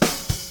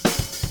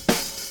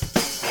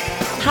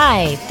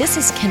Hi, this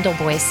is Kendall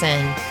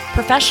Boyson,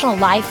 professional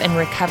life and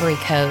recovery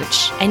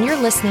coach, and you're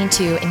listening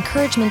to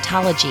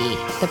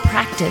Encouragementology, the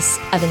practice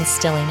of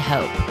instilling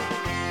hope.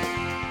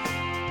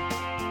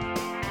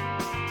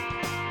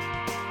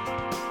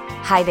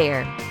 Hi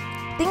there.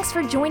 Thanks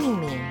for joining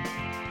me.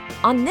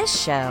 On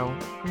this show,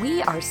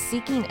 we are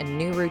seeking a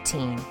new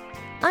routine,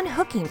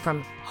 unhooking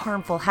from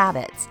harmful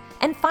habits,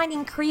 and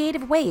finding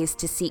creative ways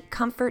to seek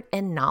comfort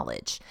and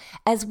knowledge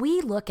as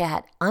we look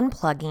at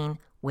unplugging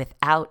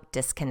without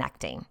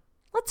disconnecting.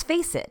 Let's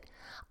face it,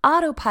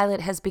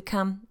 autopilot has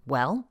become,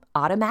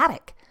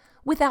 automatic,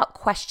 without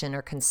question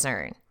or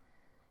concern.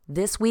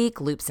 This week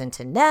loops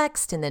into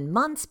next, and then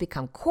months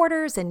become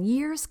quarters, and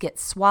years get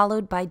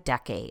swallowed by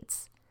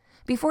decades.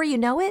 Before you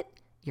know it,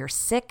 you're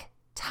sick,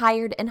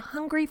 tired, and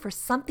hungry for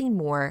something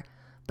more,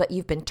 but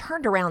you've been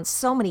turned around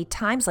so many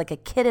times like a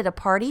kid at a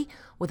party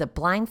with a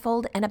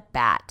blindfold and a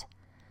bat,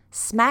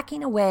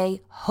 smacking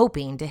away,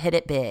 hoping to hit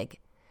it big.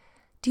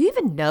 Do you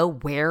even know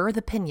where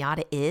the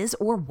piñata is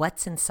or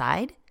what's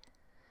inside?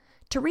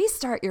 To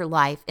restart your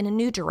life in a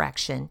new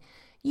direction,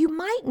 you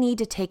might need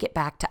to take it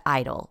back to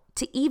idle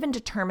to even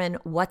determine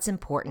what's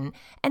important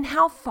and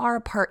how far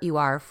apart you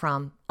are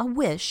from a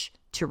wish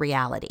to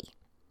reality.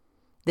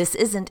 This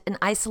isn't an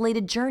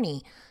isolated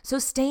journey, so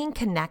staying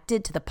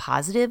connected to the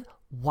positive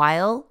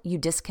while you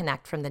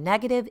disconnect from the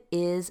negative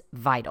is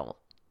vital.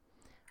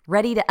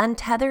 Ready to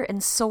untether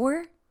and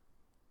soar?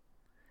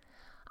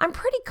 I'm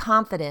pretty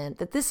confident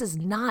that this is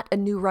not a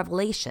new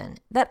revelation,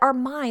 that our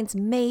minds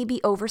may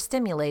be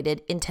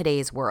overstimulated in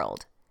today's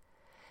world.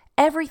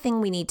 Everything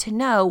we need to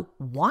know,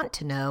 want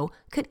to know,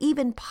 could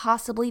even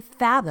possibly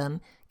fathom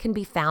can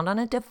be found on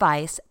a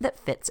device that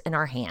fits in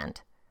our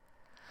hand.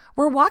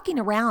 We're walking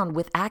around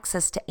with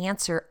access to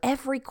answer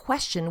every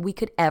question we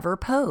could ever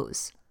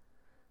pose.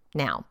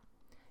 Now,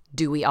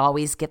 do we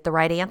always get the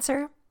right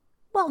answer?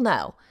 Well,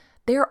 no.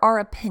 There are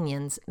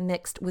opinions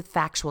mixed with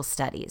factual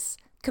studies,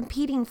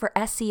 competing for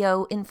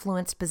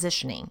SEO-influenced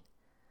positioning.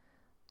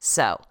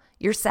 So,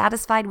 you're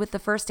satisfied with the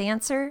first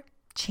answer?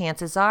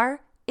 Chances are,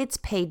 it's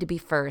paid to be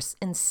first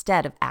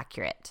instead of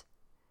accurate.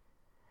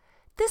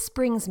 This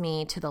brings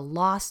me to the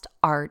lost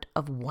art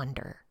of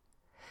wonder.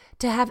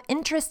 To have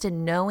interest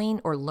in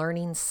knowing or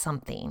learning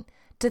something,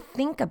 to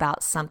think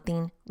about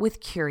something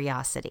with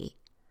curiosity.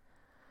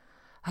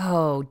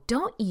 Oh,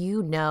 don't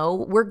you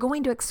know we're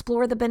going to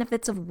explore the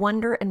benefits of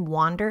wonder and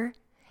wander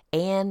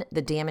and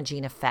the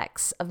damaging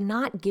effects of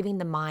not giving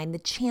the mind the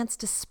chance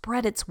to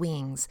spread its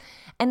wings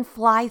and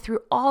fly through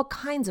all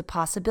kinds of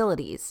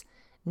possibilities,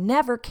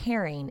 never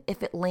caring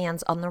if it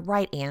lands on the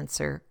right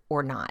answer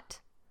or not.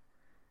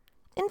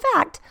 In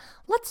fact,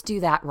 let's do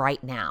that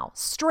right now,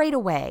 straight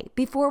away,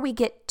 before we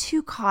get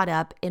too caught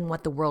up in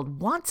what the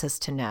world wants us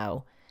to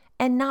know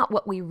and not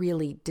what we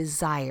really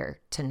desire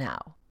to know.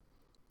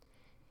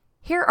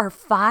 Here are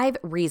 5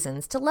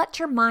 reasons to let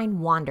your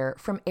mind wander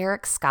from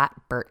Eric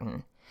Scott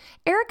Burton.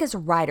 Eric is a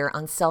writer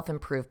on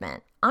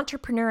self-improvement,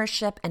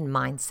 entrepreneurship, and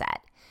mindset.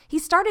 He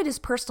started his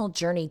personal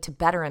journey to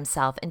better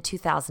himself in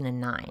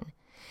 2009.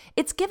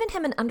 It's given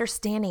him an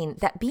understanding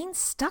that being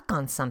stuck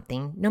on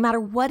something, no matter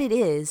what it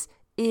is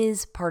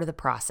part of the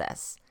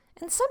process.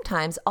 And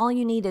sometimes all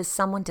you need is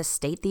someone to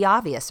state the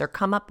obvious or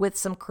come up with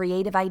some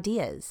creative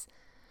ideas.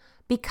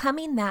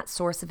 Becoming that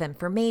source of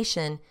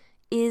information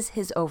is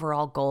his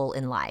overall goal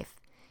in life.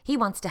 He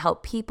wants to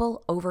help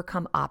people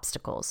overcome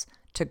obstacles,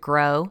 to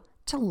grow,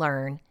 to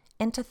learn,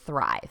 and to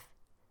thrive.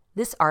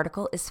 This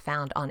article is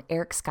found on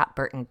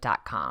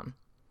ericscottburton.com.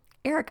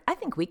 Eric, I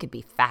think we could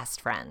be fast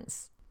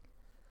friends.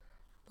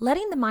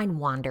 Letting the mind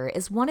wander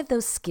is one of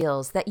those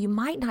skills that you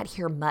might not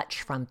hear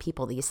much from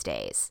people these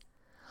days.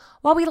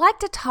 While we like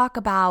to talk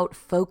about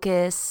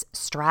focus,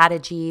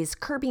 strategies,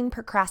 curbing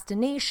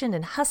procrastination,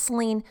 and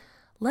hustling,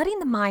 letting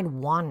the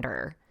mind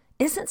wander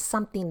isn't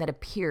something that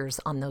appears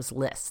on those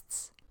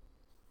lists.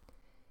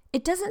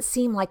 It doesn't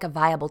seem like a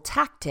viable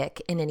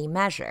tactic in any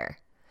measure.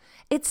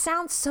 It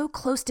sounds so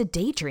close to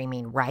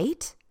daydreaming,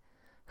 right?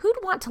 Who'd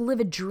want to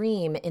live a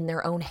dream in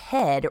their own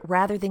head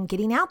rather than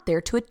getting out there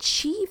to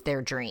achieve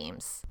their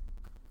dreams?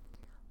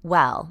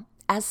 Well,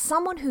 as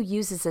someone who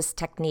uses this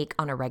technique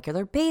on a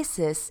regular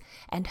basis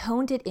and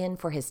honed it in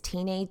for his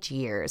teenage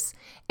years,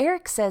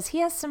 Eric says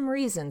he has some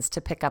reasons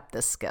to pick up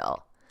this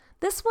skill.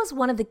 This was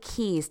one of the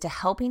keys to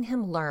helping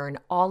him learn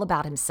all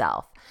about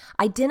himself,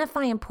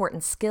 identify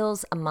important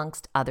skills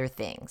amongst other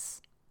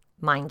things.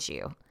 Mind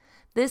you,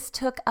 this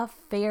took a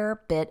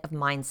fair bit of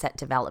mindset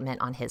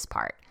development on his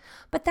part,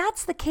 but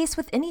that's the case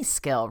with any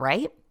skill,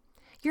 right?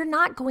 You're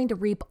not going to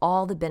reap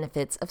all the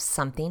benefits of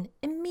something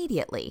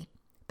immediately.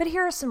 But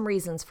here are some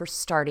reasons for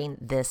starting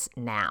this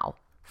now.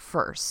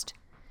 First,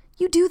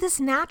 you do this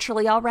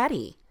naturally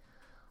already.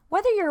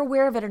 Whether you're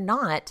aware of it or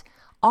not,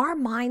 our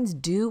minds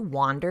do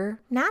wander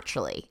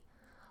naturally.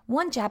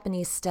 One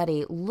Japanese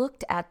study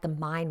looked at the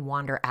mind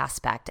wander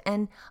aspect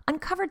and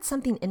uncovered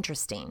something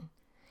interesting.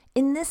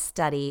 In this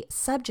study,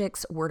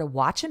 subjects were to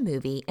watch a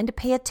movie and to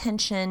pay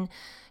attention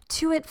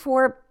to it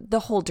for the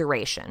whole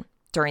duration.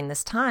 During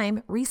this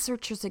time,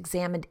 researchers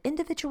examined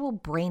individual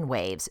brain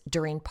waves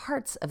during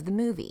parts of the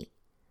movie.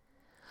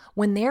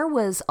 When there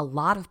was a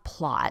lot of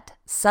plot,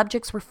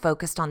 subjects were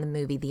focused on the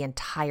movie the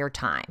entire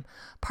time.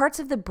 Parts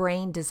of the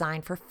brain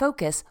designed for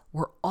focus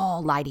were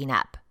all lighting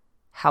up.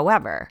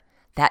 However,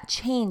 that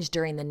changed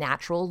during the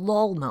natural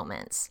lull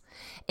moments.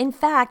 In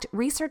fact,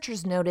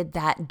 researchers noted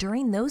that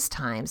during those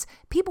times,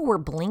 people were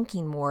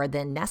blinking more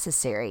than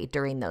necessary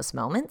during those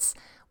moments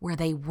where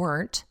they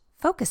weren't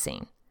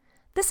focusing.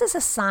 This is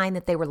a sign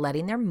that they were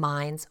letting their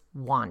minds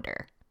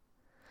wander.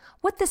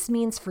 What this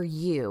means for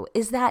you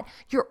is that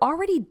you're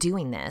already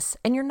doing this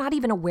and you're not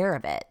even aware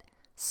of it.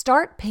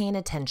 Start paying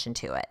attention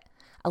to it.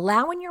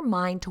 Allowing your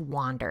mind to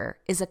wander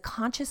is a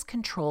conscious,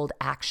 controlled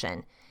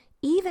action,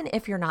 even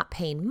if you're not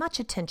paying much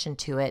attention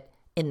to it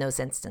in those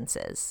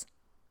instances.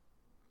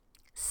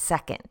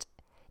 Second,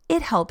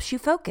 it helps you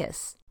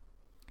focus.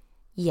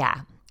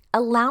 Yeah,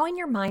 allowing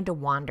your mind to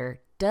wander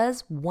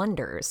does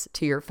wonders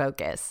to your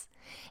focus,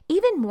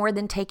 even more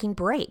than taking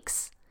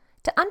breaks.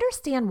 To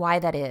understand why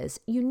that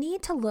is, you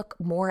need to look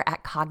more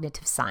at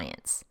cognitive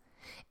science.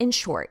 In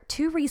short,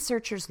 2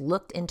 researchers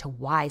looked into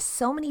why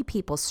so many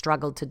people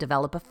struggled to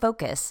develop a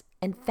focus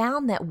and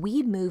found that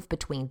we move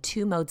between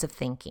 2 modes of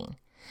thinking.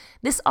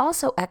 This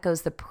also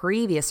echoes the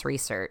previous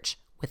research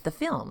with the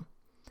film.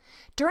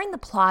 During the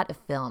plot of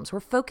films, we're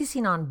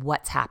focusing on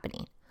what's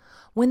happening.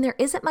 When there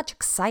isn't much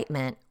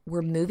excitement,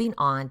 we're moving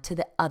on to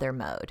the other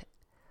mode.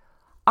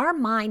 Our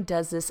mind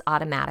does this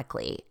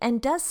automatically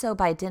and does so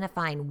by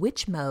identifying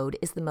which mode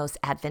is the most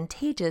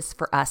advantageous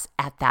for us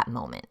at that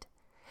moment.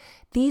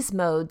 These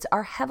modes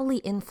are heavily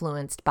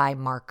influenced by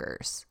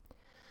markers.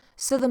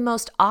 So the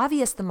most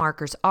obvious the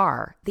markers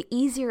are, the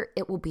easier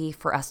it will be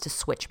for us to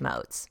switch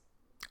modes.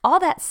 All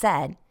that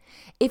said,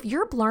 if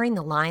you're blurring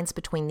the lines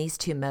between these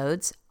 2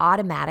 modes,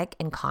 automatic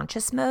and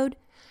conscious mode,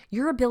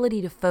 your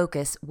ability to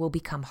focus will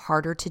become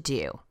harder to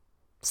do.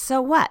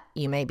 So what,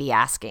 you may be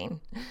asking?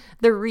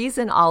 The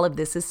reason all of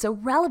this is so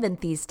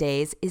relevant these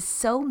days is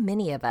so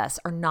many of us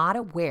are not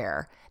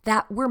aware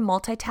that we're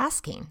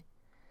multitasking.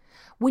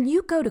 When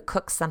you go to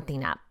cook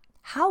something up,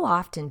 how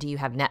often do you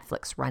have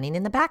Netflix running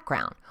in the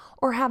background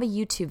or have a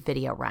YouTube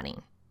video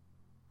running?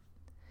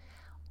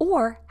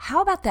 Or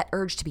how about that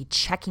urge to be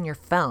checking your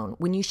phone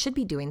when you should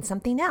be doing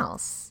something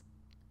else?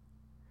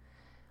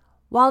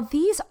 While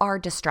these are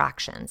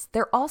distractions,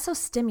 they're also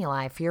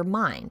stimuli for your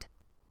mind.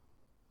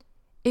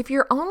 If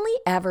you're only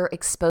ever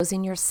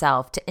exposing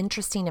yourself to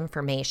interesting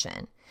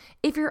information,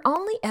 if you're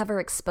only ever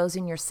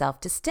exposing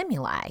yourself to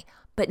stimuli,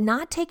 but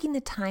not taking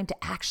the time to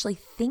actually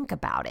think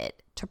about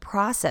it, to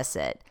process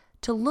it,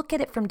 to look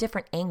at it from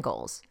different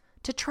angles,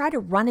 to try to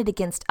run it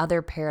against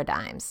other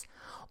paradigms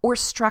or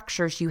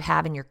structures you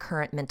have in your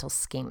current mental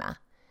schema.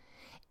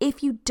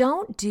 If you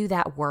don't do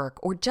that work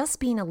or just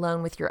being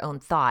alone with your own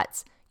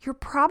thoughts, you're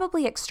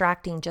probably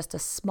extracting just a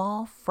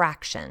small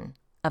fraction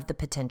of the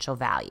potential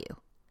value.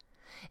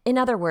 In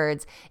other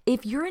words,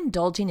 if you're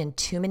indulging in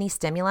too many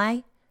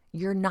stimuli,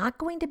 you're not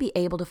going to be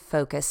able to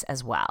focus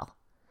as well.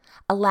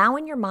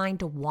 Allowing your mind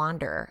to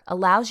wander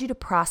allows you to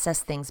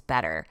process things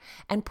better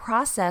and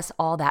process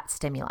all that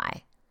stimuli.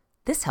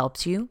 This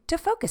helps you to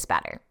focus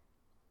better.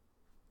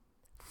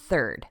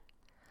 Third,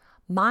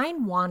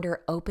 mind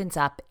wander opens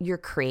up your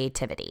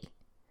creativity.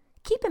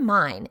 Keep in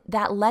mind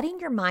that letting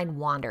your mind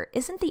wander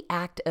isn't the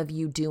act of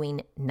you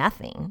doing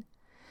nothing.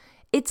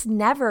 It's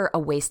never a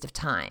waste of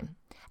time.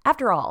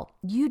 After all,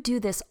 you do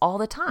this all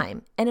the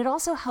time, and it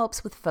also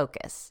helps with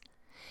focus.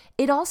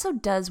 It also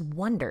does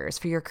wonders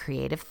for your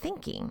creative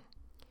thinking.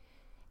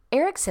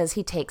 Eric says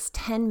he takes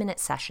 10-minute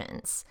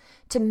sessions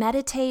to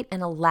meditate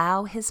and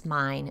allow his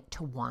mind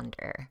to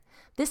wander.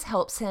 This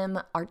helps him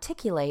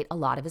articulate a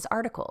lot of his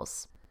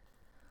articles.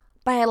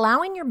 By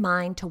allowing your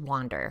mind to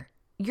wander,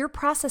 you're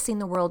processing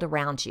the world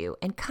around you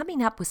and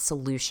coming up with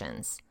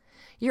solutions.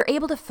 You're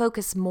able to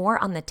focus more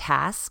on the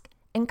task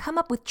and come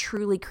up with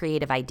truly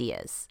creative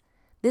ideas.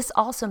 This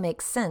also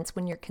makes sense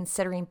when you're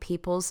considering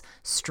people's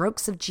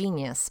strokes of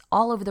genius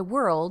all over the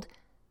world,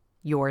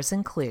 yours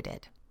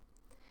included.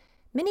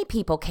 Many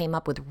people came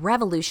up with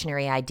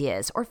revolutionary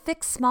ideas or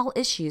fixed small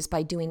issues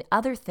by doing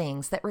other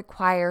things that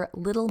require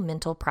little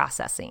mental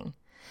processing.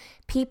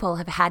 People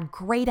have had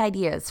great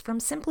ideas from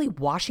simply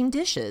washing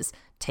dishes,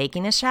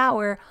 taking a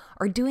shower,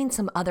 or doing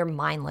some other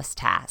mindless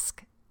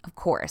task. Of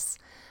course,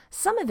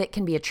 some of it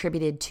can be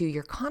attributed to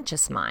your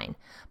conscious mind,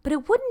 but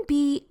it wouldn't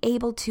be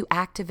able to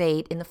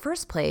activate in the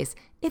first place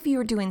if you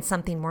were doing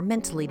something more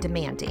mentally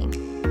demanding.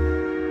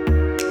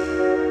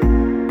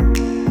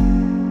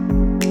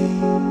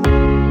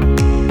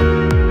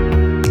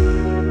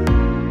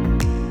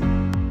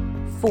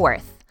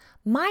 Fourth,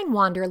 mind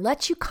wander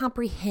lets you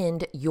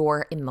comprehend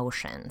your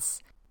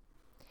emotions.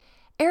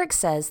 Eric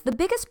says, the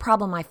biggest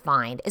problem I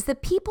find is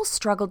that people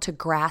struggle to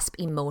grasp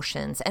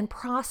emotions and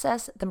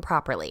process them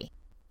properly.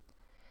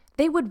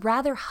 They would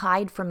rather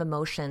hide from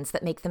emotions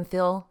that make them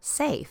feel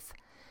safe.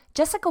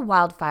 Jessica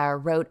Wildfire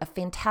wrote a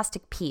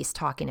fantastic piece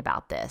talking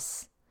about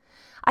this.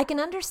 I can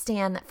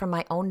understand that from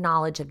my own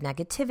knowledge of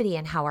negativity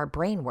and how our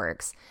brain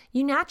works,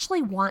 you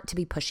naturally want to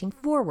be pushing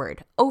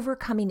forward,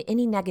 overcoming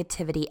any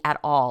negativity at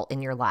all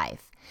in your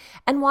life.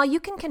 And while you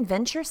can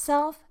convince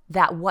yourself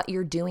that what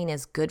you're doing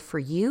is good for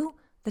you,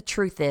 the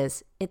truth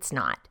is it's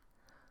not.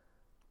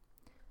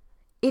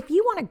 If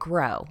you want to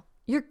grow,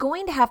 you're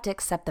going to have to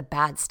accept the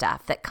bad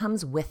stuff that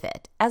comes with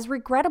it. As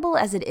regrettable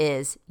as it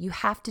is, you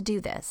have to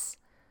do this.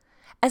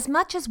 As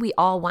much as we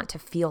all want to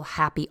feel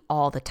happy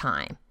all the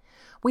time,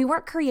 we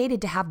weren't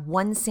created to have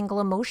one single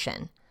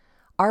emotion.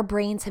 Our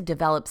brains have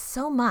developed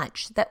so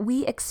much that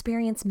we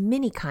experience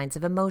many kinds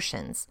of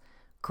emotions: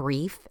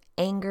 grief,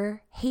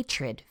 anger,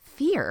 hatred,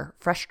 fear,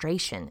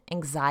 frustration,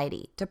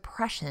 anxiety,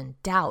 depression,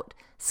 doubt,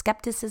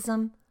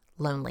 skepticism,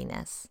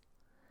 loneliness.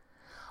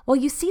 While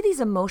you see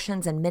these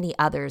emotions and many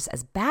others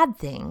as bad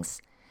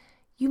things,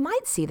 you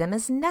might see them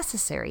as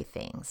necessary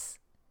things.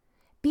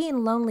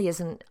 Being lonely is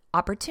an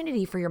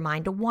opportunity for your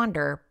mind to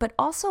wander, but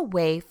also a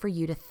way for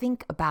you to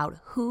think about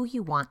who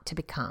you want to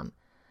become,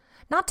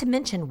 not to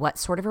mention what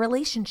sort of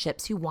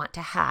relationships you want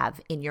to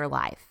have in your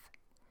life.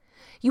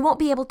 You won't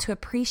be able to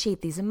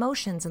appreciate these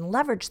emotions and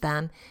leverage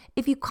them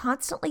if you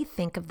constantly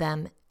think of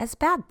them as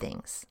bad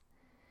things.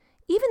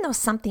 Even though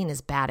something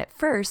is bad at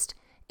first,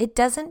 it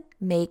doesn't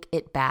make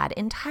it bad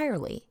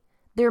entirely.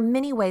 There are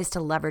many ways to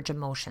leverage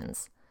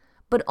emotions,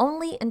 but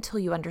only until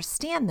you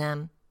understand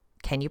them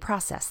can you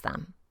process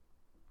them.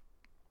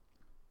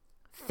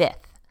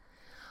 Fifth,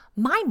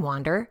 Mind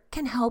Wander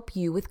can help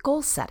you with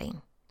goal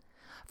setting.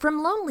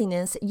 From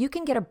loneliness, you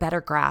can get a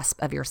better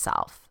grasp of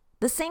yourself.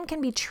 The same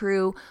can be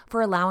true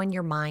for allowing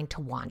your mind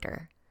to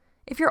wander.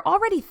 If you're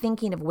already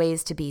thinking of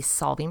ways to be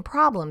solving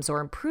problems or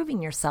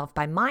improving yourself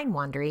by mind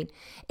wandering,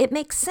 it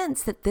makes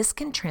sense that this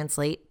can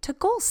translate to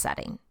goal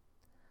setting.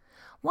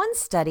 One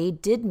study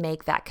did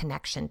make that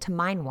connection to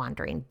mind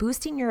wandering,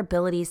 boosting your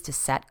abilities to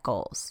set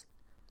goals.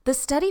 The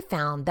study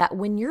found that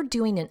when you're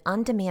doing an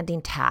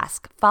undemanding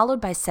task followed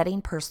by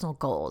setting personal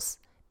goals,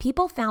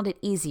 people found it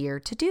easier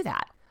to do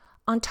that.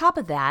 On top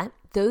of that,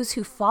 those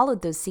who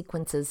followed those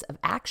sequences of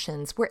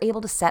actions were able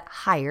to set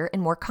higher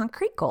and more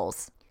concrete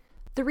goals.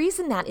 The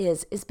reason that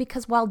is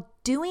because while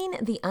doing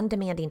the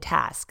undemanding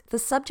task, the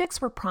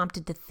subjects were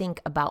prompted to think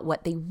about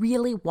what they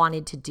really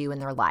wanted to do in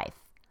their life.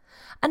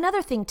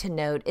 Another thing to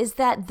note is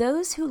that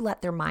those who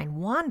let their mind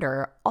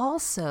wander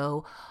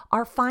also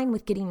are fine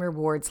with getting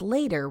rewards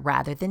later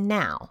rather than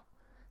now.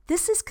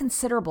 This is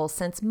considerable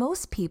since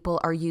most people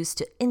are used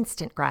to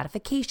instant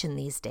gratification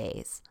these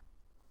days.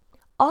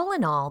 All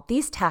in all,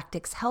 these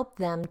tactics help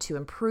them to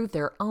improve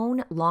their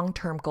own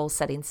long-term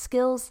goal-setting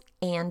skills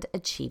and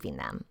achieving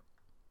them.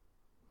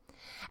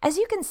 As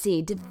you can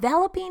see,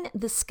 developing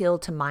the skill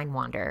to mind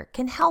wander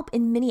can help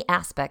in many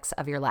aspects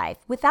of your life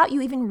without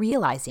you even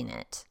realizing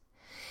it.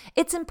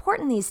 It's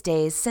important these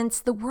days since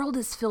the world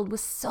is filled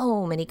with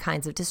so many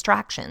kinds of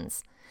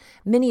distractions.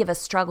 Many of us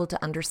struggle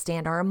to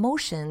understand our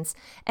emotions,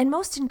 and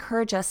most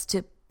encourage us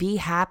to be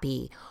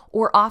happy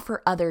or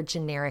offer other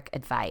generic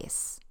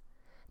advice.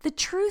 The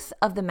truth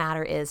of the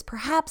matter is,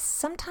 perhaps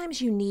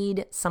sometimes you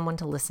need someone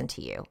to listen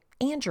to you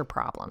and your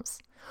problems.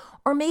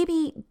 Or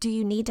maybe do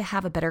you need to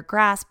have a better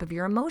grasp of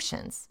your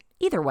emotions?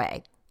 Either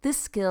way, this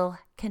skill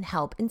can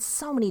help in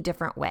so many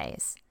different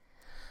ways.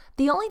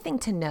 The only thing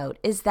to note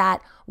is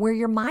that where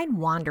your mind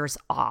wanders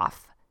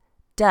off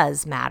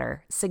does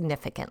matter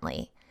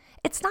significantly.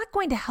 It's not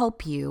going to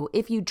help you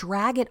if you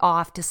drag it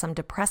off to some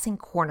depressing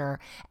corner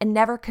and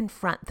never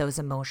confront those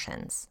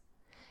emotions.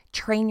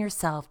 Train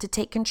yourself to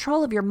take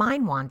control of your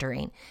mind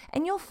wandering,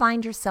 and you'll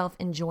find yourself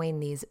enjoying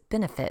these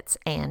benefits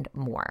and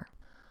more.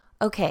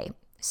 Okay,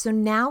 so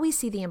now we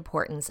see the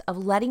importance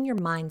of letting your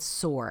mind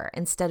soar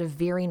instead of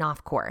veering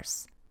off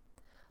course.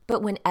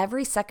 But when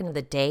every second of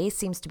the day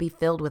seems to be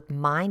filled with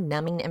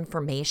mind-numbing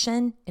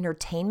information,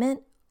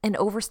 entertainment, and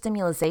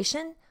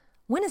overstimulation,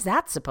 when is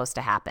that supposed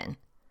to happen?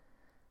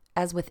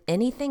 As with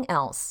anything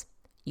else,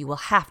 you will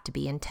have to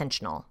be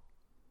intentional.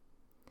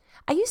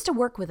 I used to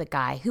work with a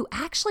guy who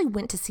actually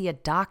went to see a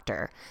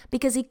doctor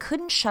because he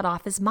couldn't shut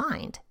off his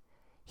mind.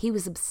 He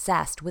was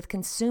obsessed with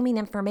consuming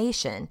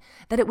information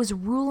that it was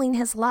ruling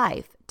his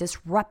life,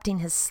 disrupting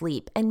his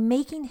sleep, and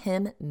making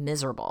him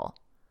miserable.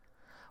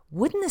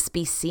 Wouldn't this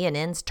be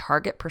CNN's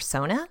target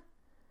persona?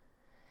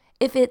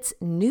 If it's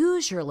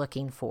news you're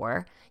looking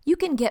for, you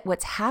can get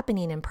what's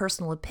happening in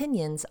personal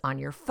opinions on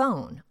your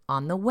phone,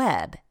 on the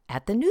web,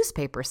 at the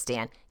newspaper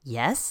stand.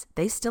 Yes,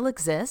 they still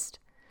exist.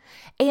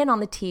 And on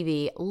the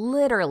TV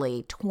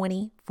literally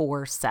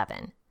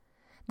 24/7.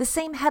 The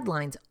same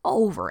headlines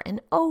over and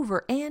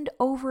over and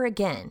over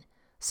again.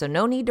 So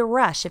no need to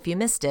rush if you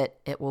missed it.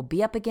 It will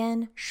be up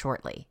again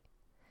shortly.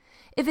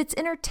 If it's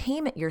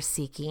entertainment you're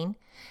seeking,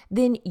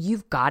 then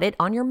you've got it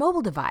on your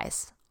mobile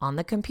device, on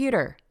the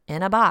computer,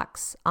 in a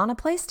box, on a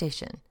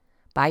PlayStation,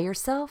 by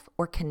yourself,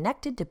 or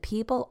connected to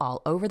people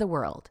all over the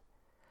world.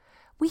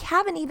 We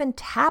haven't even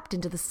tapped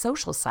into the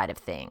social side of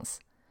things.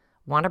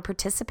 Want to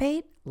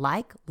participate?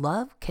 Like,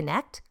 love,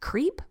 connect,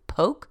 creep,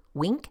 poke,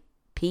 wink,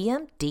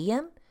 PM,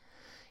 DM?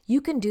 You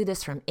can do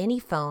this from any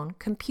phone,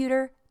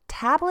 computer,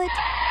 tablet.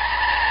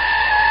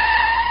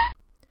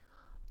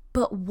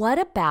 But what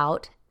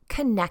about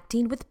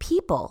connecting with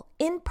people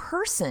in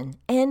person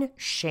and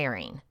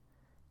sharing?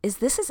 Is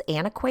this as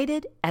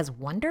antiquated as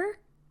wonder?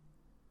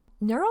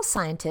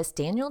 Neuroscientist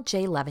Daniel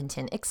J.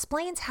 Levitin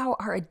explains how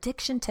our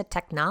addiction to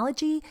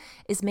technology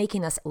is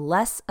making us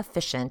less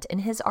efficient in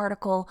his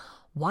article,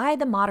 Why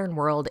the Modern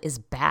World is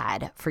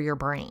Bad for Your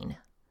Brain.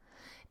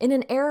 In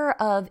an era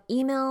of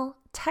email,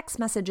 text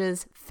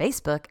messages,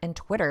 Facebook, and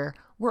Twitter,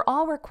 we're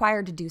all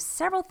required to do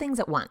several things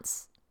at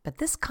once, but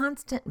this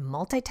constant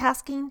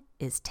multitasking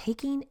is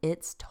taking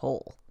its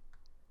toll.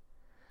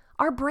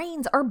 Our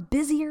brains are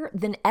busier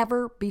than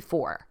ever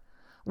before.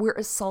 We're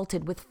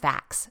assaulted with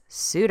facts,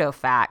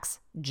 pseudo-facts,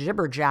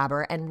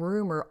 jibber-jabber, and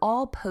rumor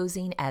all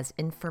posing as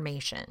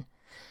information.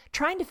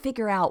 Trying to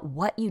figure out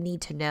what you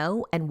need to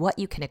know and what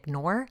you can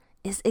ignore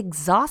is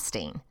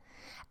exhausting.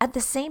 At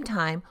the same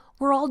time,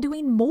 we're all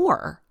doing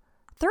more.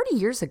 30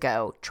 years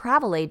ago,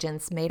 travel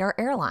agents made our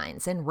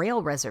airlines and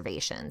rail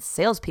reservations.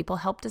 Salespeople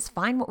helped us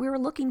find what we were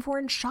looking for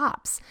in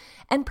shops.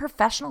 And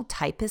professional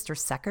typists or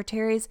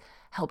secretaries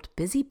helped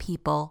busy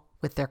people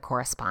with their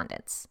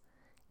correspondence.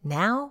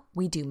 Now,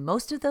 we do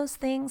most of those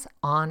things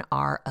on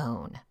our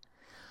own.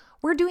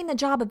 We're doing the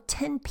job of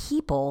 10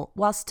 people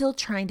while still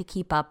trying to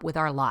keep up with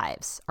our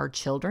lives, our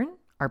children,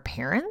 our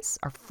parents,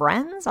 our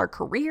friends, our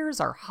careers,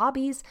 our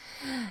hobbies,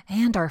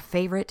 and our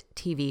favorite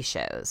TV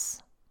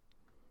shows.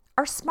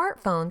 Our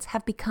smartphones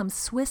have become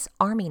Swiss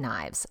Army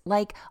knives,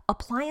 like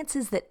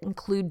appliances that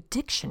include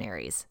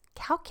dictionaries,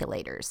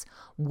 calculators,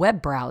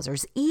 web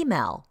browsers,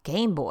 email,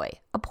 Game Boy,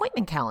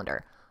 appointment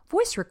calendar,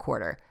 voice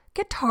recorder,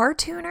 guitar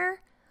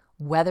tuner,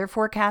 weather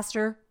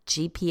forecaster,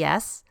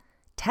 GPS,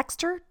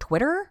 texter,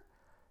 Twitter,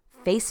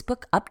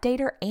 Facebook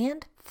updater,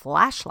 and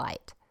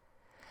flashlight.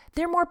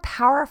 They're more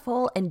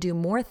powerful and do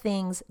more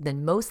things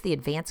than most of the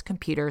advanced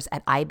computers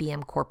at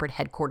IBM corporate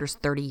headquarters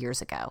 30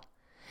 years ago.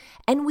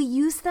 And we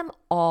use them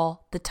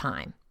all the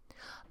time.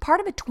 Part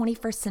of a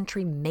 21st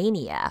century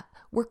mania,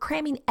 we're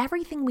cramming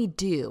everything we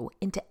do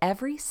into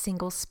every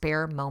single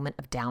spare moment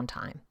of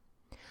downtime.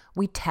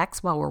 We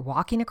text while we're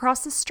walking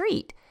across the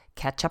street,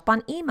 catch up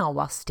on email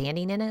while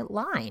standing in a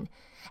line,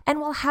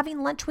 and while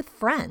having lunch with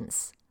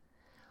friends.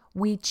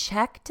 We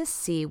check to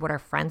see what our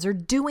friends are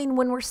doing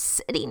when we're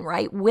sitting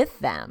right with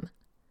them.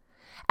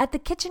 At the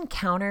kitchen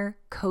counter,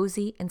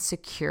 cozy and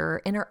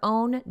secure in our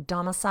own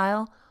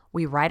domicile,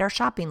 we write our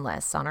shopping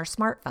lists on our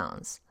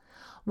smartphones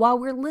while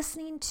we're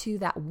listening to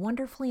that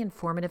wonderfully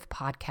informative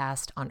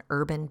podcast on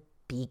urban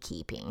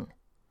beekeeping.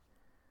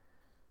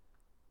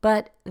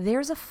 But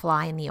there's a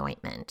fly in the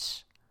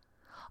ointment.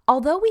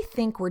 Although we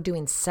think we're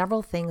doing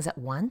several things at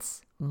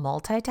once,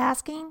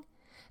 multitasking,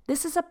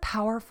 this is a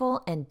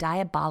powerful and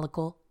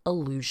diabolical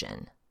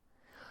illusion.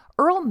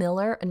 Earl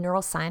Miller, a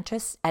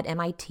neuroscientist at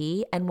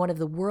MIT and one of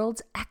the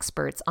world's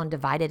experts on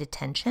divided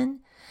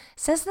attention,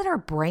 says that our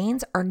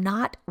brains are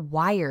not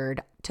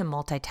wired to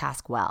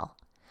multitask well.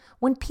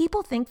 When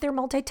people think they're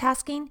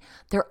multitasking,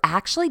 they're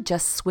actually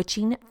just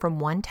switching from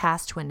one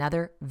task to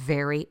another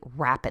very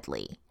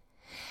rapidly.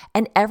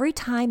 And every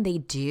time they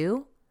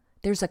do,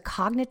 there's a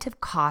cognitive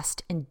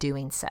cost in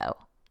doing so.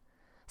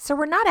 So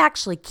we're not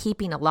actually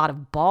keeping a lot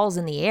of balls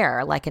in the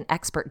air like an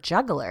expert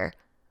juggler.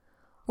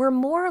 We're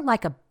more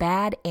like a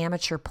bad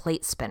amateur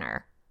plate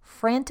spinner,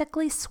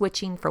 frantically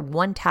switching from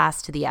one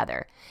task to the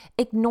other,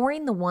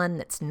 ignoring the one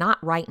that's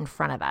not right in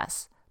front of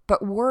us,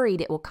 but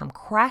worried it will come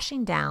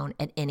crashing down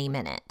at any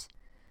minute.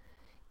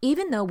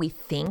 Even though we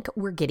think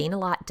we're getting a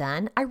lot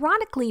done,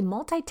 ironically,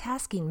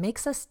 multitasking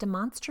makes us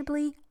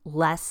demonstrably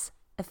less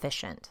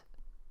efficient.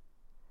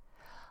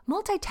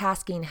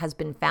 Multitasking has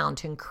been found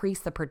to increase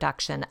the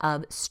production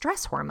of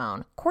stress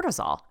hormone,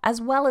 cortisol,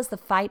 as well as the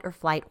fight or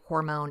flight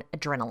hormone,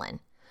 adrenaline,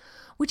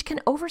 which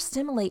can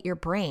overstimulate your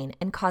brain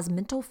and cause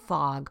mental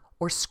fog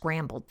or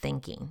scrambled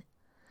thinking.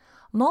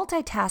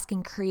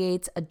 Multitasking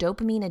creates a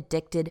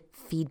dopamine-addicted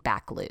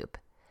feedback loop,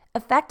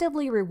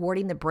 effectively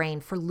rewarding the brain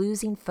for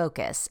losing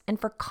focus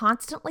and for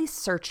constantly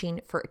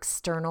searching for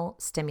external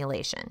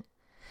stimulation.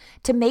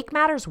 To make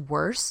matters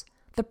worse,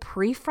 the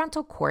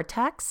prefrontal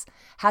cortex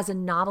has a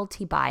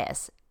novelty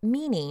bias,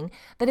 meaning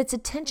that its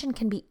attention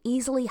can be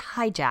easily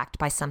hijacked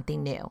by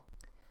something new.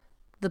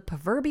 The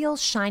proverbial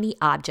shiny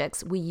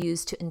objects we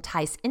use to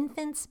entice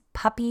infants,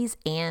 puppies,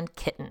 and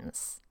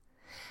kittens.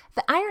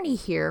 The irony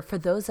here for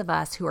those of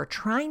us who are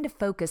trying to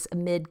focus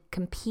amid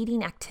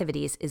competing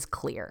activities is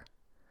clear.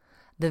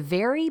 The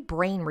very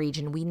brain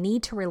region we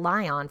need to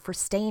rely on for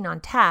staying on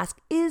task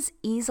is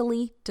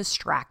easily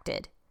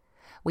distracted.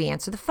 We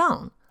answer the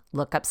phone,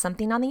 look up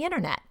something on the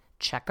internet,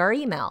 check our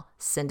email,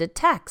 send a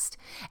text,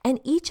 and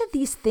each of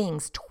these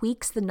things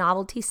tweaks the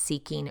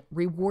novelty-seeking,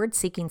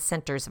 reward-seeking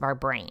centers of our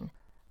brain,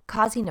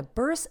 causing a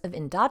burst of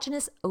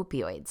endogenous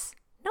opioids.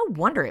 No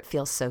wonder it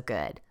feels so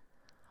good.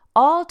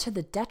 All to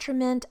the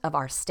detriment of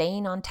our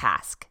staying on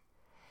task.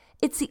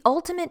 It's the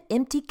ultimate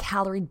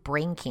empty-calorie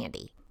brain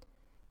candy.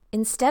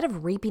 Instead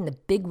of reaping the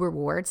big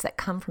rewards that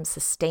come from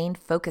sustained,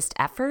 focused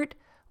effort,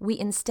 we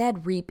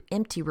instead reap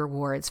empty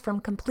rewards from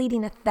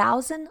completing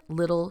 1,000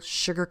 little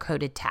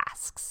sugar-coated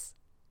tasks.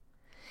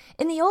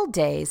 In the old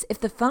days, if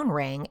the phone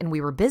rang and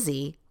we were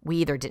busy, we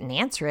either didn't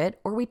answer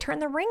it or we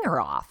turned the ringer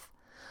off.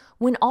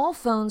 When all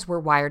phones were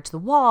wired to the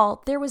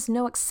wall, there was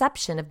no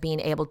exception of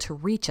being able to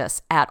reach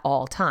us at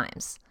all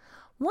times.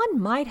 One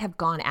might have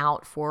gone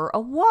out for a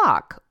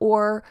walk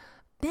or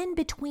been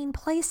between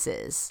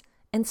places.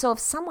 And so if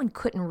someone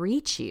couldn't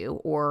reach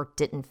you or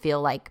didn't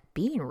feel like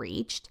being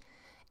reached,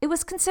 it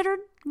was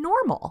considered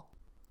normal.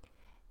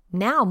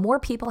 Now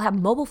more people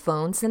have mobile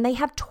phones than they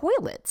have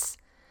toilets.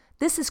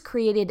 This has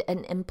created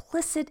an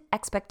implicit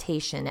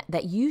expectation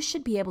that you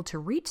should be able to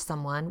reach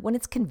someone when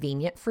it's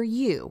convenient for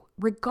you,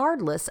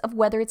 regardless of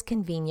whether it's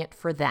convenient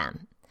for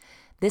them.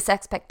 This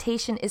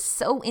expectation is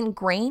so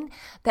ingrained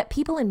that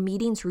people in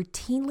meetings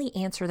routinely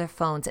answer their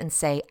phones and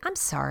say, "I'm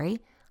sorry,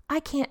 I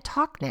can't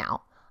talk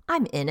now.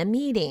 I'm in a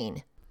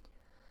meeting."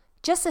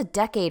 Just a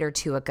decade or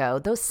two ago,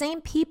 those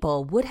same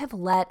people would have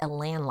let a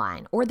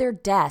landline or their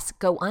desk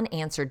go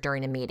unanswered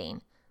during a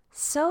meeting.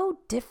 So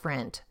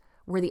different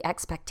were the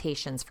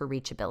expectations for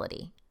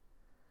reachability.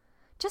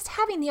 Just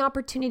having the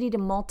opportunity to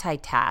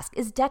multitask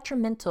is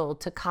detrimental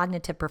to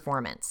cognitive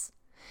performance.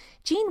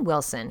 Gene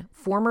Wilson,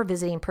 former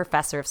visiting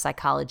professor of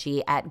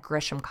psychology at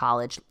Gresham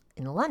College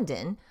in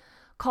London,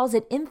 calls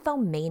it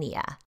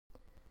infomania.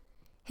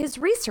 His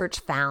research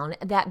found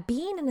that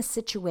being in a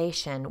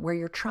situation where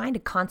you're trying to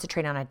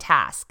concentrate on a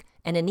task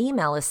and an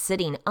email is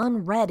sitting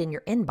unread in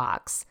your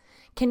inbox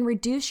can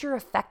reduce your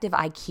effective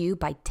IQ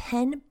by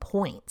 10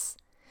 points.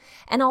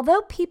 And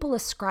although people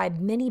ascribe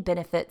many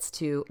benefits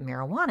to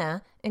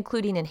marijuana,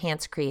 including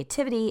enhanced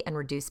creativity and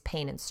reduced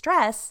pain and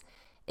stress,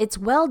 it's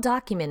well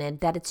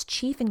documented that its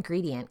chief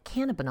ingredient,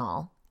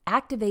 cannabinol,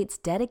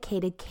 activates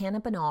dedicated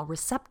cannabinol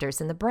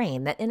receptors in the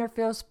brain that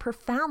interferes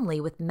profoundly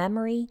with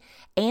memory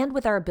and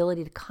with our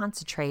ability to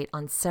concentrate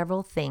on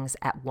several things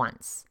at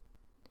once.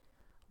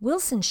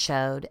 Wilson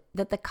showed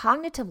that the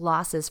cognitive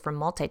losses from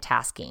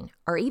multitasking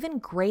are even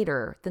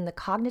greater than the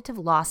cognitive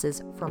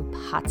losses from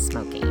pot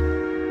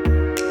smoking.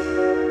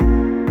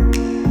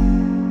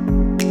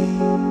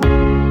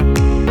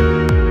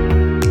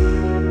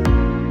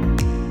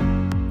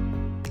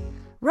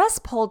 Russ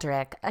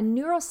Poldrick, a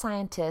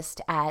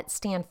neuroscientist at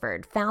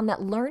Stanford, found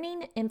that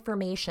learning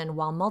information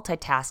while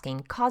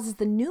multitasking causes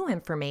the new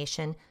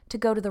information to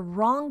go to the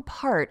wrong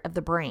part of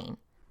the brain.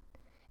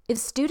 If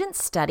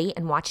students study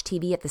and watch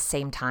TV at the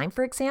same time,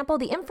 for example,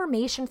 the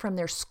information from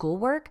their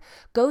schoolwork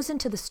goes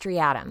into the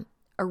striatum,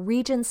 a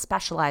region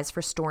specialized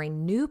for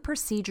storing new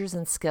procedures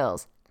and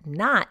skills,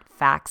 not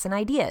facts and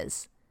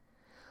ideas.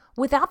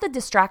 Without the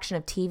distraction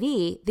of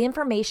TV, the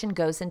information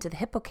goes into the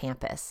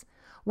hippocampus,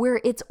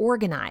 where it's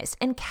organized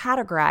and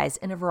categorized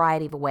in a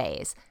variety of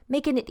ways,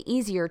 making it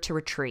easier to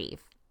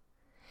retrieve.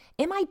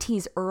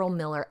 MIT's Earl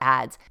Miller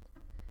adds,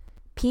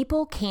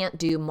 "People can't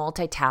do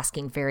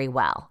multitasking very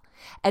well,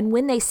 and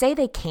when they say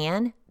they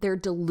can, they're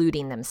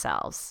deluding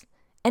themselves.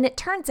 And it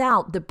turns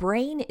out the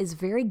brain is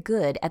very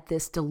good at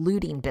this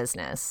deluding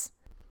business."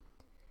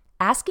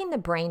 Asking the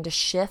brain to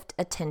shift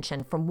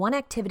attention from one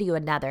activity to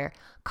another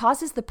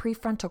causes the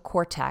prefrontal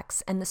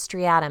cortex and the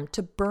striatum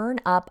to burn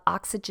up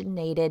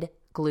oxygenated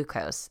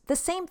glucose, the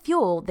same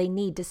fuel they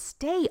need to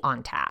stay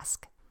on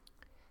task.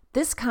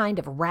 This kind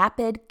of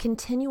rapid,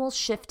 continual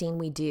shifting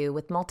we do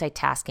with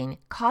multitasking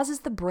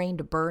causes the brain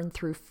to burn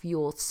through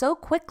fuel so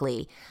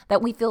quickly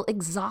that we feel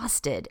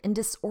exhausted and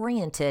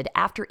disoriented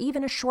after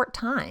even a short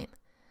time.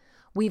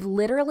 We've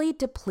literally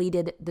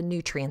depleted the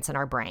nutrients in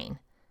our brain.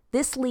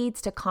 This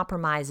leads to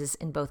compromises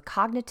in both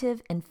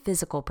cognitive and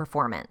physical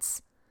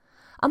performance.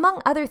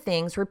 Among other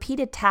things,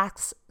 repeated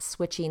task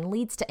switching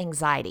leads to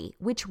anxiety,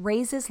 which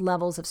raises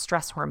levels of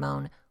stress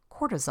hormone,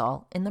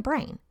 cortisol, in the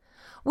brain,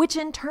 which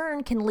in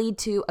turn can lead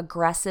to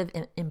aggressive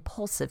and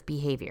impulsive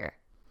behavior.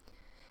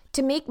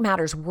 To make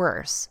matters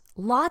worse,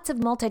 lots of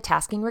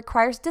multitasking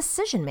requires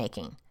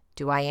decision-making.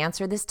 Do I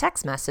answer this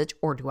text message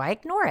or do I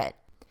ignore it?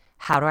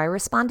 How do I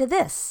respond to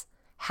this?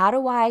 How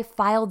do I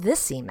file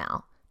this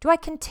email? Do I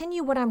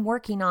continue what I'm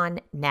working on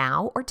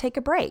now or take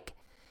a break?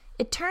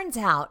 It turns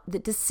out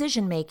that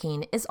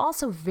decision-making is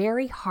also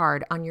very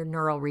hard on your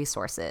neural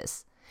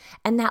resources,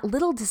 and that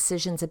little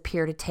decisions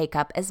appear to take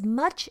up as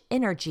much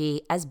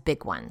energy as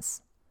big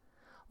ones.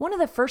 One of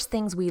the first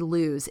things we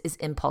lose is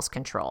impulse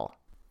control.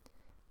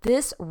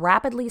 This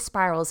rapidly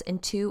spirals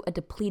into a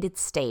depleted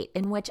state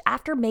in which,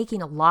 after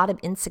making a lot of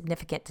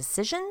insignificant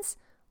decisions,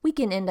 we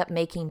can end up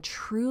making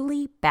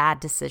truly bad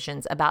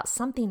decisions about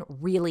something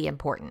really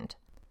important.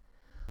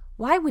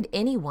 Why would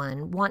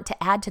anyone want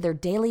to add to their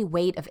daily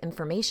weight of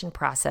information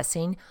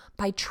processing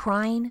by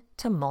trying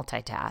to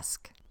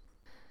multitask?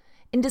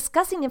 In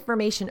discussing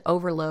information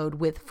overload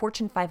with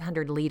Fortune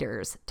 500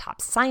 leaders,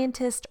 top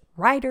scientists,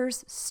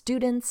 writers,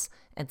 students,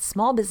 and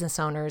small business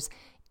owners,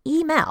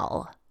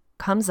 email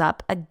comes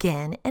up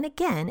again and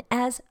again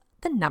as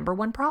the number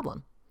one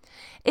problem.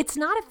 It's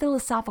not a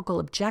philosophical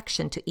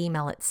objection to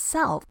email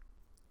itself.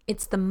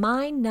 It's the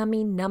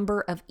mind-numbing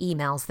number of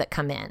emails that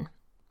come in.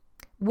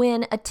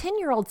 When a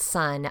 10-year-old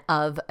son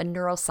of a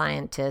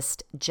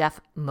neuroscientist, Jeff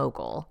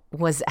Mogul,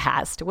 was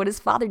asked what his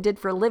father did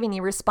for a living, he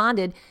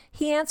responded,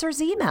 "He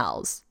answers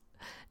emails."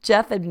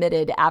 Jeff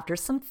admitted after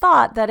some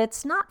thought that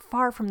it's not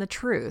far from the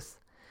truth.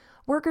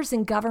 Workers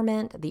in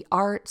government, the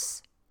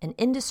arts, an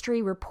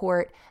industry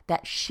report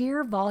that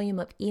sheer volume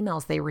of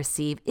emails they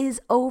receive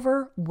is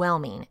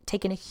overwhelming,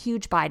 taking a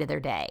huge bite of their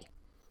day.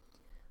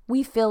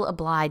 We feel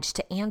obliged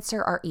to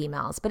answer our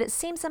emails, but it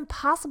seems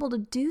impossible to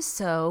do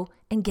so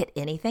and get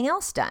anything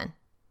else done.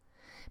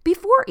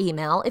 Before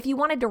email, if you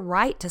wanted to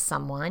write to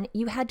someone,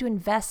 you had to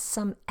invest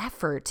some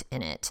effort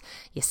in it.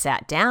 You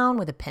sat down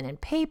with a pen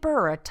and paper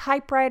or a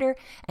typewriter,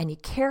 and you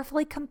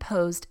carefully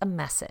composed a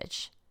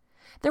message.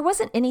 There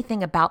wasn't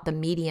anything about the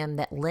medium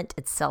that lent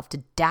itself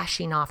to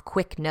dashing off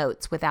quick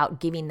notes without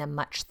giving them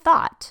much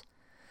thought,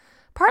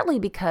 partly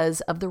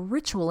because of the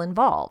ritual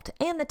involved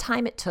and the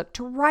time it took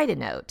to write a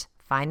note,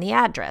 find the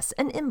address,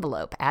 an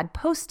envelope, add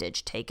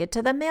postage, take it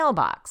to the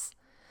mailbox.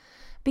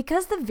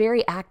 Because the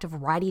very act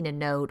of writing a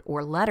note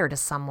or letter to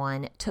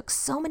someone took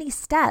so many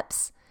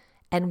steps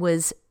and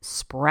was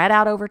spread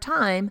out over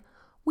time,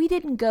 we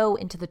didn't go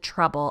into the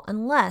trouble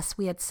unless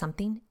we had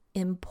something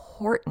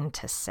important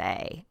to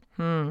say.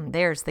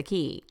 There's the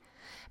key.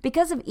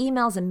 Because of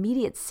email's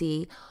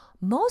immediacy,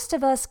 most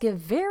of us give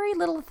very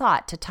little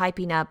thought to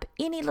typing up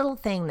any little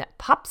thing that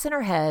pops in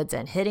our heads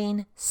and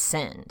hitting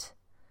send.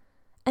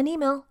 An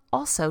email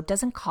also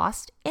doesn't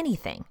cost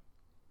anything.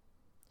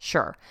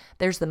 Sure,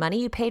 there's the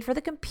money you paid for the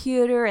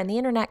computer and the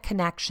internet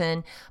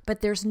connection,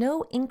 but there's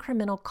no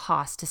incremental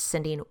cost to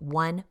sending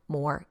one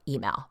more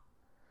email.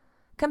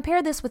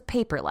 Compare this with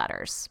paper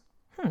letters.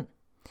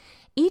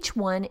 Each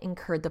one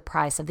incurred the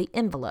price of the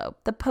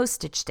envelope, the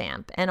postage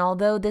stamp, and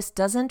although this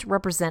doesn't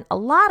represent a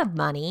lot of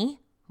money,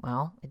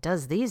 well, it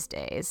does these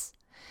days,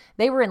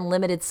 they were in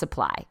limited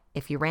supply.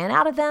 If you ran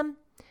out of them,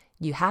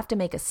 you have to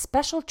make a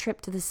special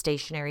trip to the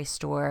stationery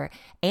store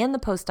and the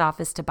post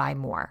office to buy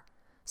more.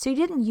 So you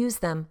didn't use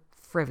them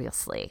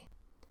frivolously.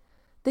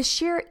 The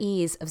sheer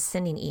ease of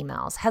sending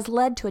emails has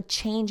led to a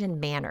change in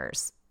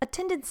manners, a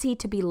tendency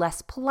to be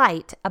less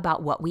polite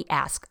about what we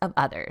ask of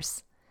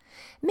others.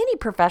 Many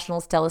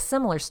professionals tell a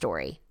similar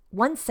story.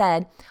 One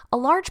said, "A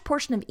large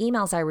portion of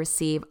emails I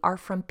receive are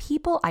from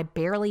people I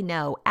barely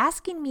know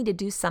asking me to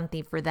do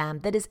something for them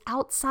that is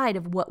outside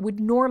of what would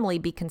normally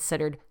be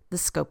considered the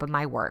scope of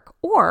my work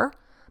or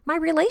my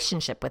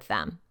relationship with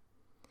them."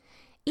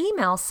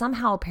 Email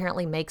somehow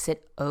apparently makes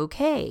it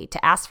okay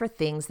to ask for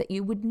things that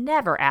you would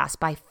never ask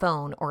by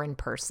phone or in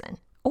person,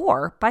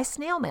 or by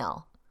snail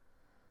mail.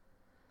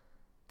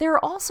 There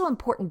are also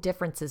important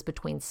differences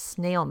between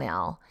snail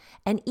mail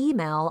and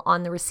email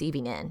on the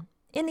receiving end.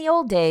 In the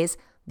old days,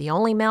 the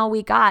only mail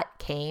we got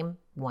came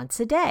once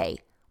a day,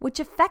 which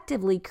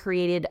effectively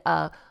created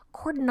a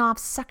cordoned-off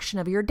section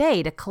of your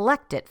day to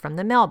collect it from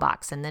the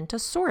mailbox and then to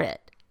sort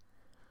it.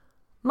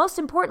 Most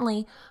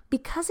importantly,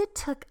 because it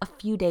took a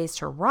few days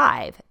to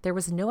arrive, there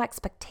was no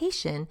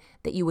expectation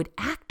that you would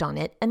act on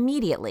it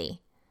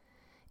immediately.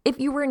 If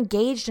you were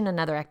engaged in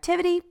another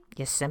activity,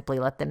 you simply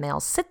let the mail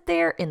sit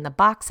there in the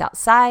box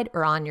outside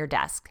or on your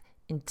desk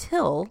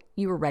until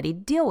you were ready to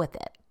deal with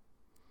it.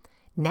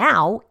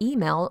 Now,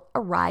 email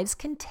arrives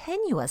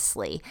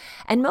continuously,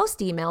 and most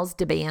emails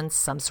demand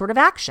some sort of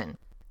action.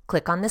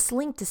 Click on this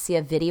link to see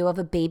a video of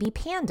a baby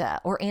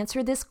panda, or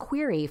answer this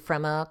query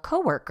from a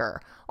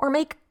coworker, or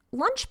make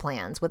lunch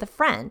plans with a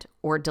friend,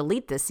 or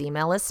delete this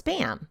email as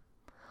spam.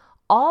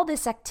 All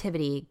this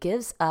activity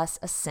gives us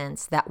a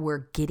sense that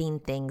we're getting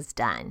things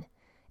done.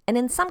 And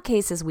in some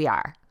cases we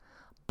are.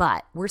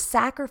 But we're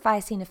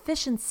sacrificing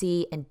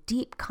efficiency and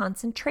deep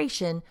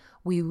concentration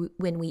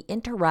when we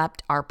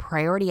interrupt our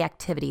priority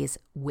activities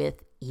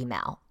with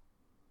email.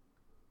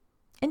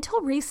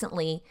 Until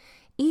recently,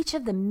 each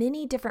of the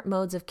many different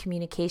modes of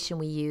communication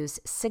we use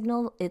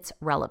signal its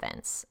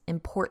relevance,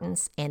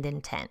 importance, and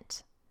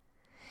intent.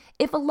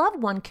 If a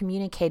loved one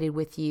communicated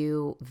with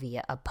you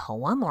via a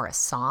poem or a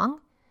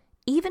song,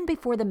 even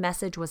before the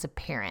message was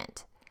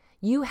apparent,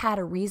 you had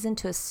a reason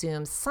to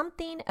assume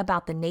something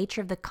about the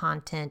nature of the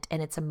content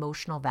and its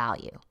emotional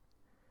value.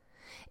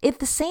 If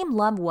the same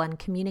loved one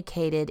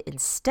communicated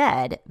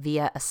instead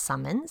via a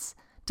summons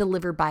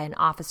delivered by an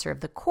officer of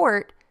the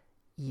court,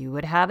 you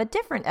would have a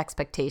different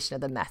expectation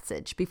of the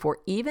message before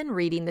even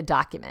reading the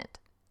document.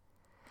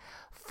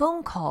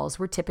 Phone calls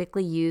were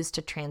typically used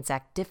to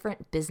transact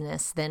different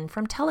business than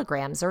from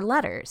telegrams or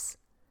letters.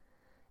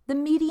 The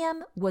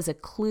medium was a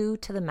clue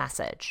to the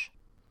message.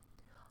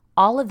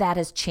 All of that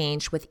has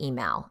changed with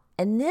email,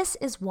 and this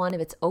is one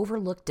of its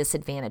overlooked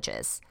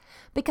disadvantages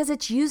because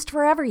it's used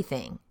for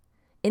everything.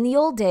 In the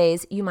old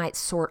days, you might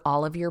sort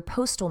all of your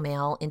postal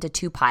mail into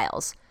two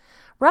piles,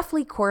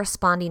 roughly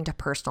corresponding to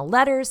personal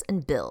letters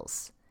and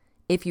bills.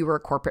 If you were a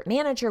corporate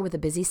manager with a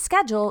busy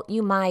schedule,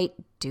 you might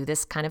do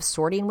this kind of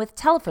sorting with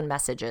telephone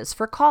messages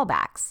for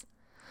callbacks.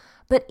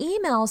 But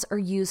emails are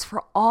used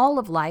for all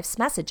of life's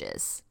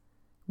messages.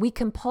 We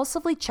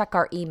compulsively check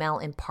our email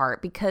in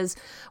part because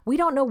we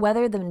don't know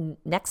whether the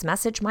next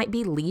message might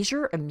be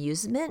leisure,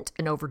 amusement,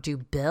 an overdue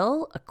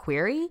bill, a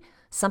query,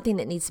 something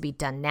that needs to be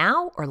done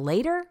now or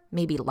later,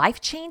 maybe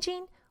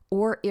life-changing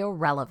or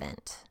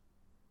irrelevant.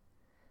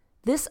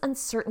 This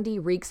uncertainty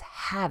wreaks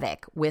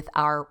havoc with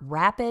our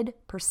rapid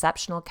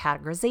perceptual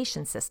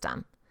categorization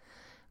system,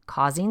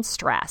 causing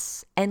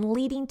stress and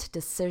leading to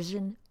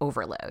decision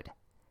overload.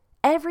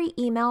 Every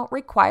email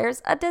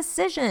requires a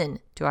decision.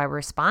 Do I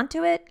respond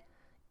to it?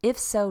 If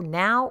so,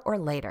 now or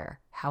later?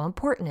 How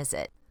important is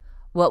it?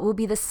 What will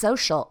be the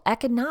social,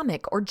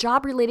 economic, or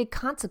job-related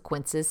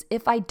consequences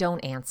if I don't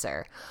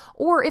answer?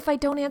 Or if I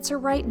don't answer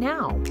right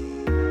now?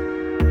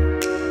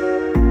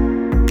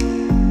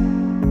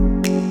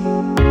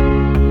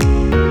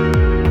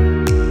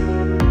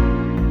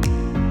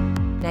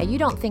 Now, you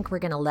don't think we're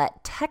going to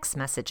let text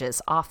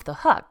messages off the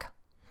hook?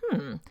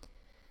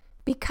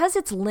 Because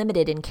it's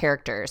limited in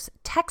characters,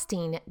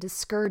 texting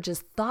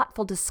discourages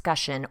thoughtful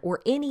discussion or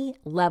any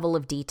level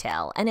of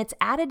detail, and its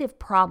additive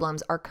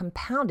problems are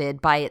compounded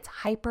by its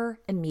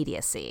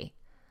hyper-immediacy.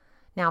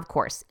 Now, of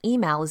course,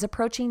 email is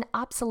approaching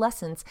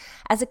obsolescence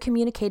as a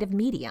communicative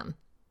medium.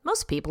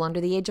 Most people under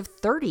the age of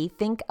 30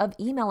 think of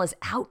email as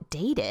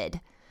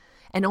outdated,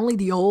 and only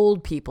the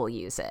old people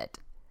use it.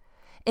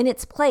 In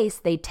its place,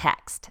 they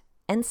text,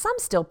 and some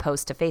still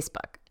post to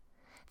Facebook.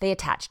 They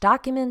attach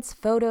documents,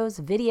 photos,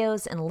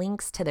 videos, and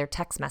links to their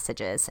text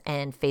messages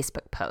and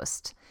Facebook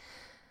posts.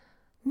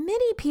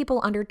 Many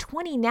people under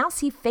 20 now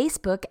see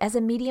Facebook as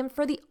a medium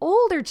for the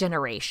older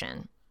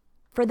generation.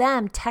 For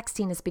them,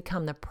 texting has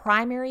become the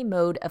primary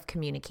mode of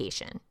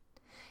communication.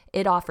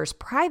 It offers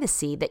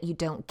privacy that you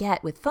don't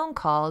get with phone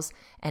calls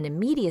and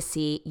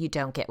immediacy you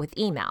don't get with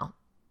email.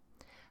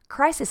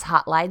 Crisis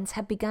hotlines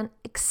have begun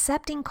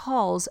accepting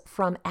calls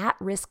from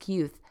at-risk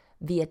youth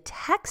via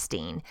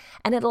texting,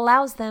 and it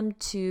allows them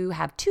to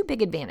have two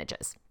big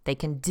advantages. They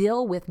can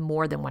deal with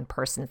more than one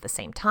person at the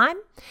same time,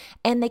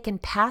 and they can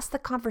pass the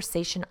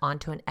conversation on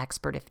to an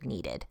expert if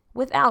needed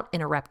without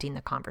interrupting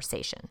the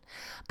conversation.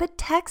 But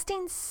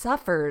texting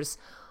suffers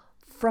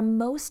from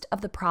most of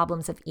the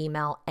problems of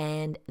email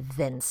and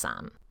then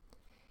some.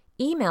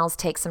 Emails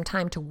take some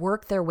time to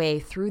work their way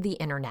through the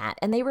internet,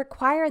 and they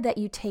require that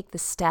you take the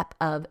step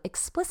of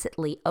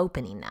explicitly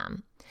opening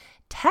them.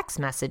 Text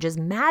messages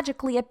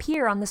magically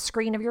appear on the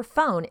screen of your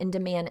phone and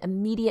demand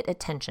immediate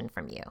attention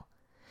from you.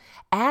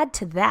 Add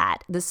to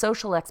that the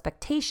social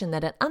expectation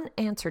that an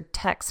unanswered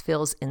text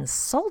feels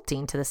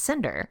insulting to the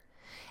sender,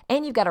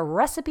 and you've got a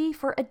recipe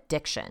for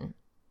addiction.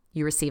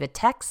 You receive a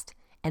text,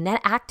 and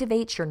that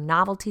activates your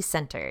novelty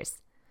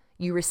centers.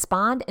 You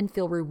respond and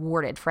feel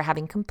rewarded for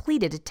having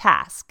completed a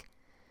task,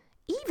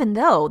 even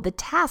though the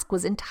task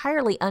was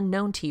entirely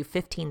unknown to you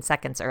 15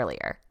 seconds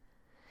earlier.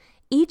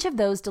 Each of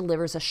those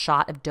delivers a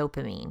shot of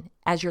dopamine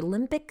as your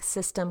limbic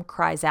system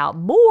cries out,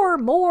 "More,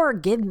 more,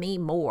 give me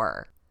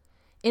more."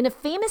 In a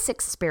famous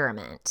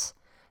experiment,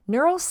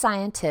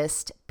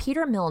 neuroscientists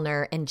Peter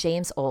Milner and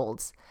James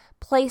Olds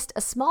placed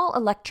a small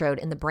electrode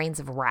in the brains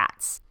of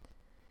rats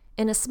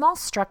in a small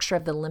structure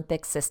of the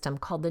limbic system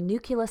called the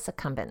nucleus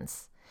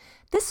accumbens.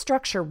 This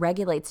structure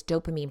regulates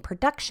dopamine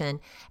production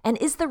and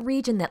is the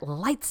region that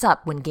lights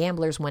up when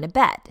gamblers win a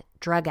bet,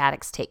 drug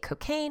addicts take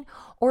cocaine,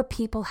 or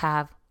people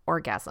have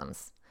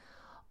orgasms.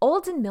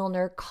 Olds and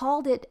Milner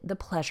called it the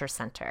pleasure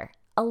center.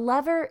 A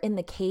lever in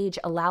the cage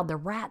allowed the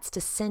rats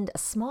to send a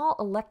small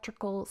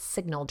electrical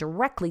signal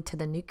directly to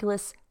the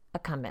nucleus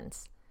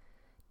accumbens.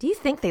 Do you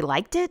think they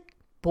liked it?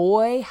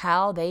 Boy,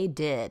 how they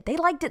did. They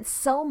liked it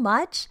so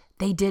much,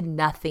 they did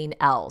nothing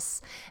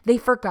else. They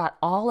forgot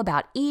all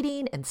about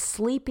eating and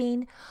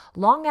sleeping.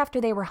 Long after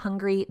they were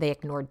hungry, they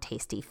ignored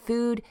tasty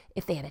food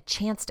if they had a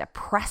chance to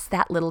press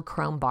that little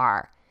chrome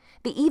bar.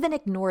 They even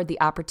ignored the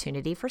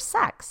opportunity for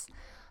sex.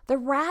 The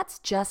rats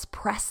just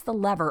pressed the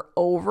lever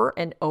over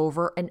and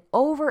over and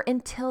over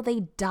until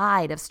they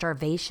died of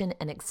starvation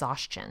and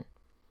exhaustion.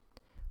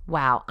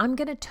 Wow, I'm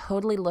going to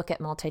totally look at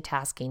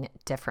multitasking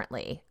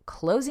differently,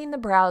 closing the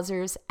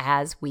browsers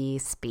as we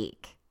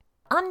speak.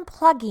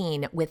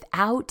 Unplugging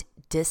without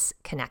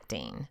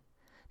disconnecting.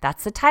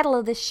 That's the title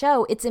of this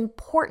show. It's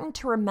important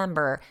to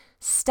remember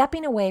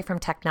stepping away from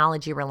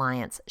technology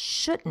reliance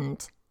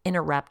shouldn't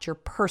interrupt your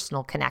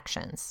personal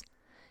connections.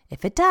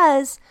 If it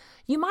does,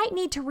 you might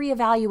need to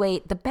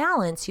reevaluate the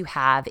balance you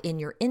have in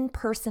your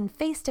in-person,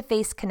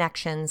 face-to-face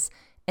connections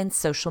and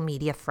social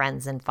media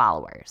friends and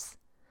followers.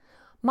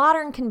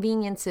 Modern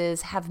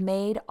conveniences have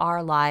made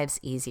our lives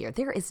easier.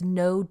 There is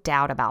no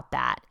doubt about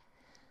that.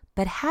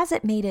 But has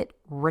it made it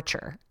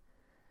richer?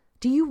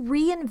 Do you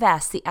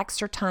reinvest the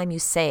extra time you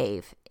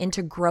save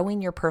into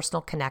growing your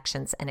personal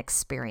connections and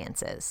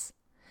experiences?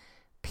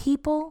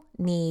 People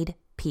need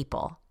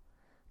people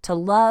to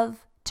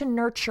love, to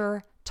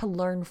nurture, to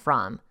learn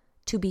from,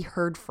 to be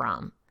heard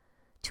from,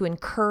 to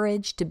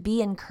encourage, to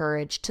be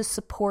encouraged, to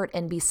support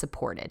and be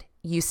supported.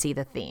 You see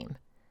the theme.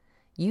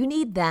 You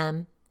need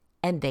them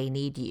and they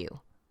need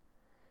you.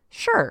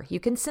 Sure, you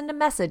can send a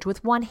message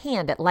with one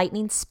hand at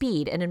lightning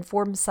speed and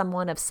inform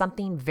someone of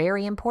something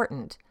very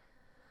important.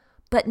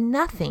 But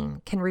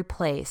nothing can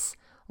replace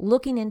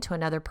looking into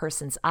another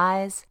person's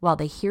eyes while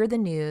they hear the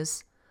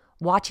news,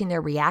 watching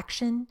their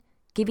reaction,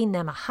 giving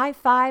them a high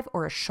five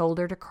or a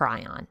shoulder to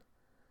cry on.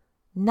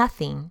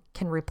 Nothing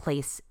can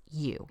replace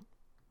you.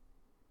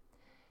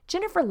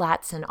 Jennifer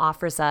Latson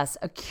offers us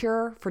a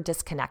cure for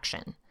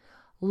disconnection.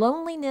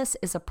 Loneliness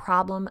is a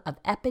problem of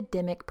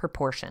epidemic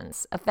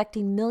proportions,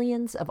 affecting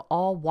millions of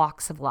all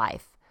walks of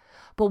life.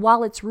 But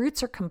while its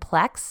roots are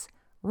complex,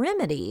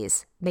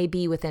 remedies may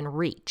be within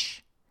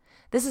reach.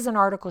 This is an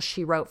article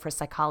she wrote for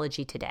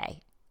Psychology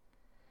Today.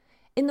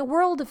 In the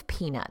world of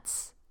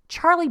peanuts,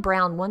 Charlie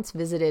Brown once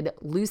visited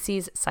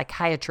Lucy's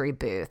psychiatry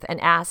booth and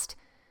asked,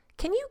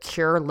 "Can you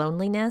cure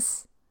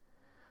loneliness?"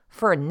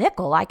 "For a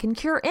nickel, I can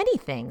cure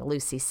anything,"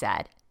 Lucy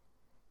said.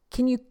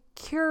 "Can you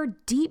cure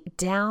deep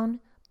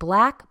down,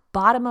 black,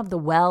 bottom of the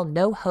well,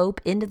 no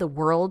hope, into the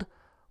world,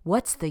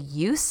 what's the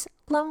use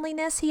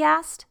loneliness?" he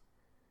asked.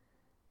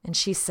 And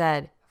she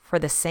said, "For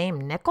the same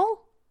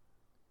nickel?"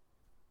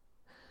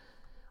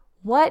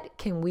 What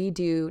can we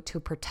do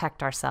to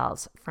protect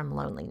ourselves from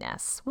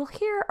loneliness? Well,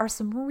 here are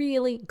some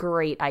really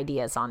great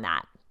ideas on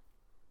that.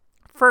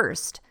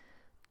 First,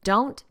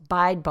 don't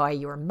abide by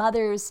your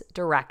mother's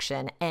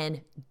direction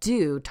and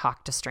do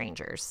talk to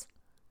strangers.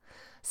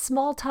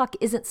 Small talk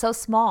isn't so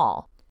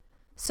small.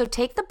 So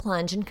take the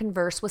plunge and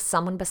converse with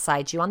someone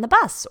beside you on the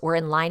bus or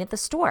in line at the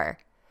store.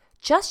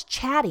 Just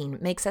chatting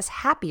makes us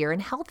happier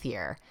and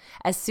healthier.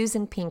 As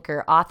Susan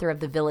Pinker, author of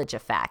The Village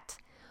Effect,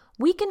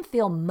 we can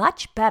feel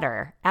much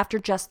better after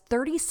just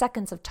 30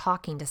 seconds of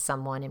talking to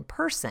someone in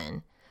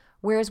person,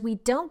 whereas we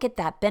don't get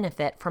that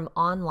benefit from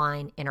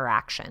online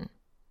interaction.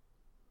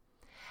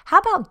 How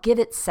about give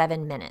it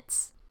 7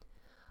 minutes?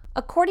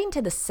 According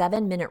to the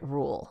 7-minute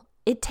rule,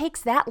 it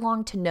takes that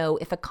long to know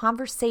if a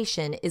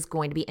conversation is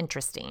going to be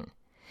interesting.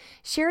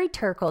 Sherry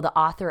Turkle, the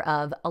author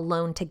of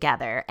Alone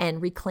Together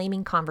and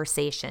Reclaiming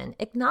Conversation,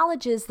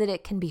 acknowledges that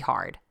it can be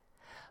hard.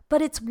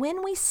 But it's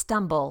when we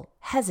stumble,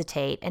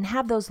 hesitate, and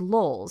have those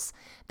lulls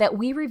that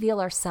we reveal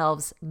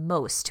ourselves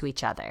most to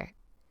each other.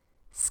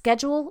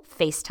 Schedule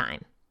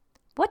FaceTime.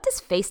 What does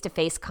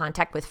face-to-face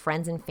contact with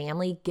friends and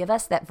family give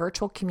us that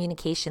virtual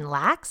communication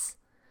lacks?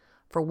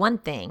 For one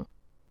thing,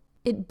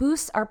 it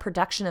boosts our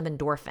production of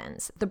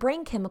endorphins, the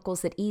brain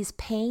chemicals that ease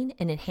pain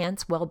and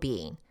enhance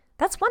well-being.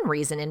 That's one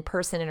reason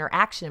in-person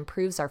interaction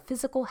improves our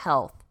physical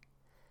health.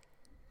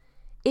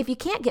 If you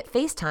can't get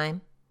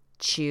FaceTime,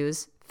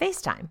 choose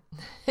FaceTime.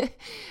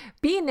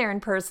 Being there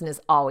in person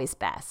is always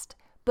best,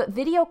 but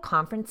video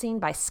conferencing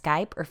by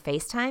Skype or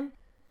FaceTime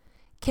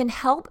can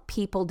help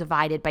people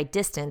divided by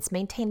distance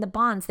maintain the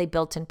bonds they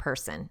built in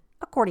person,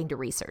 according to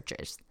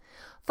researchers.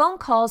 Phone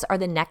calls are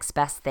the next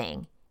best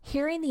thing.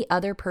 Hearing the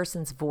other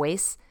person's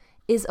voice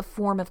is a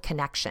form of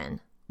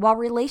connection, while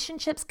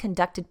relationships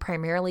conducted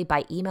primarily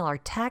by email or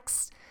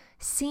text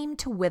seem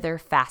to wither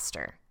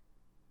faster.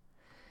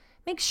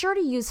 Make sure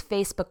to use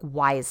Facebook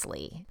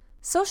wisely.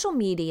 Social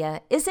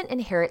media isn't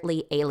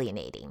inherently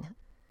alienating,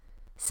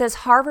 says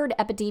Harvard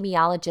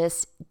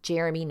epidemiologist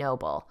Jeremy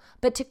Noble,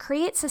 but to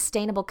create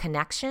sustainable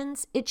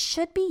connections, it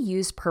should be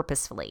used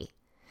purposefully.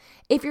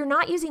 If you're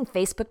not using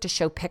Facebook to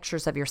show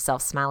pictures of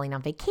yourself smiling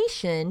on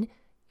vacation,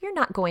 you're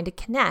not going to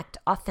connect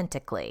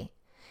authentically.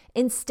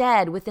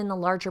 Instead, within the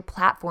larger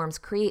platforms,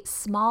 create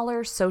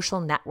smaller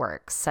social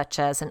networks, such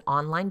as an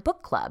online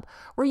book club,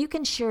 where you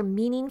can share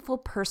meaningful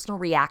personal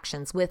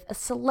reactions with a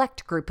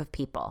select group of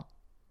people.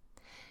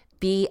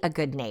 Be a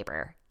good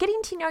neighbor.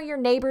 Getting to know your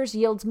neighbors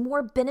yields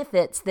more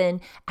benefits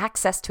than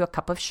access to a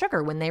cup of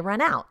sugar when they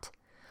run out.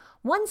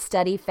 One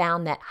study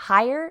found that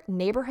higher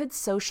neighborhood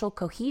social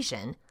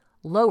cohesion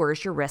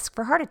lowers your risk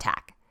for heart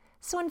attack.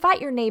 So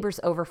invite your neighbors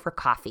over for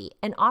coffee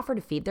and offer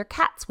to feed their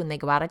cats when they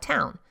go out of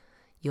town.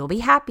 You'll be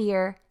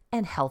happier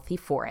and healthy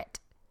for it.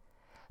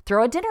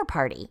 Throw a dinner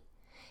party.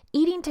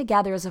 Eating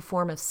together is a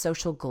form of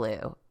social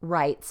glue,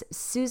 writes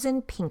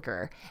Susan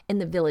Pinker in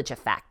The Village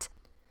Effect.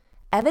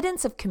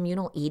 Evidence of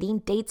communal eating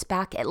dates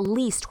back at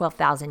least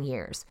 12,000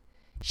 years.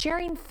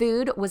 Sharing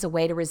food was a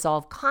way to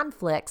resolve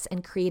conflicts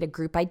and create a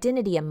group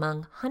identity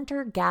among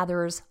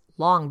hunter-gatherers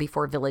long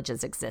before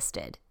villages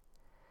existed.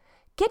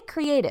 Get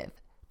creative.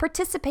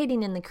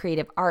 Participating in the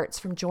creative arts,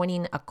 from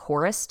joining a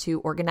chorus to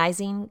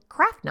organizing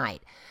craft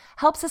night,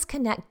 helps us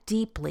connect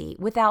deeply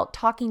without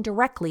talking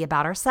directly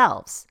about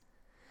ourselves.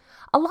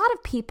 A lot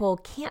of people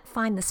can't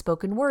find the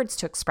spoken words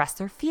to express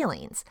their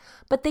feelings,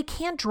 but they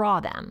can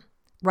draw them,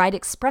 write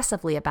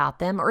expressively about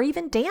them, or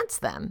even dance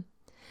them.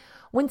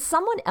 When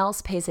someone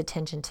else pays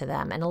attention to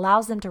them and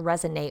allows them to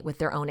resonate with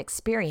their own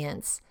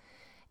experience,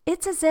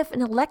 it's as if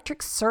an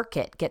electric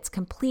circuit gets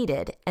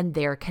completed and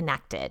they're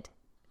connected.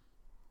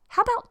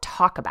 How about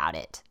talk about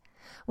it?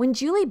 When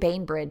Julie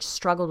Bainbridge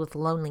struggled with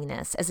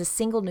loneliness as a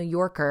single New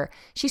Yorker,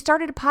 she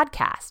started a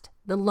podcast,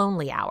 The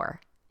Lonely Hour,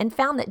 and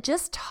found that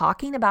just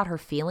talking about her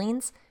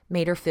feelings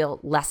made her feel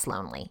less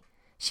lonely.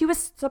 She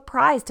was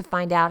surprised to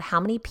find out how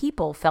many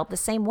people felt the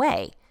same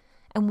way,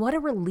 and what a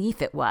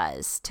relief it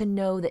was to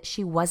know that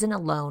she wasn't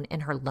alone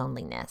in her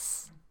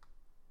loneliness.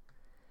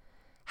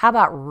 How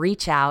about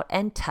reach out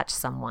and touch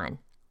someone,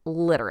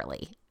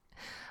 literally?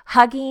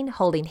 Hugging,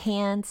 holding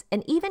hands,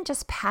 and even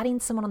just patting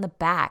someone on the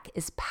back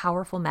is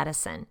powerful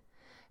medicine.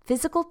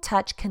 Physical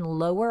touch can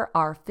lower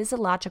our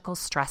physiological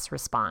stress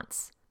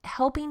response,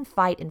 helping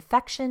fight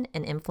infection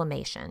and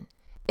inflammation.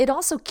 It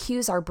also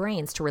cues our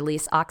brains to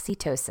release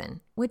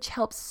oxytocin, which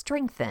helps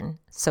strengthen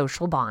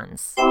social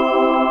bonds.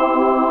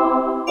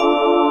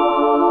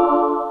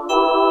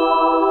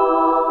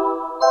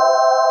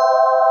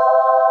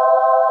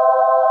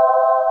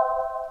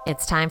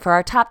 It's time for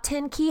our top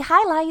 10 key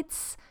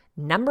highlights.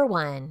 Number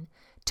 1,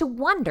 to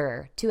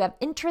wonder, to have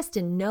interest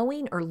in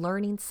knowing or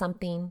learning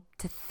something,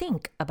 to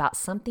think about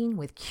something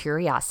with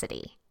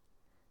curiosity.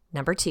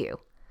 Number 2,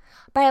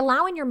 by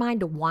allowing your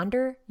mind to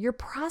wander, you're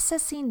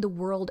processing the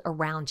world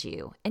around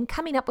you and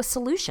coming up with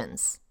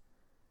solutions.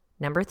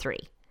 Number 3,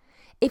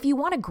 if you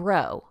want to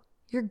grow,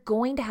 you're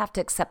going to have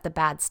to accept the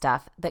bad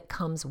stuff that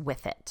comes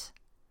with it.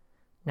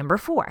 Number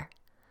 4,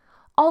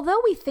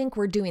 although we think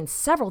we're doing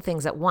several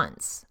things at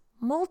once,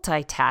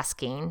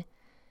 multitasking,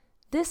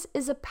 this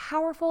is a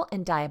powerful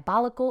and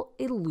diabolical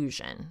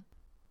illusion.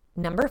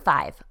 Number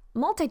 5,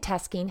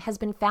 multitasking has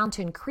been found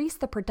to increase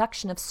the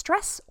production of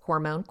stress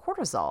hormone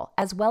cortisol,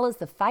 as well as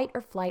the fight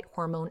or flight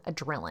hormone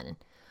adrenaline,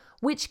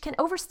 which can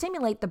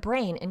overstimulate the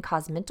brain and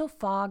cause mental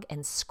fog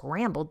and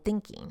scrambled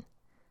thinking.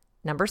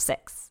 Number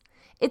 6,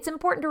 it's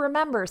important to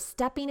remember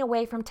stepping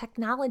away from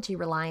technology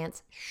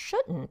reliance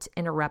shouldn't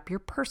interrupt your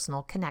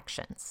personal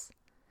connections.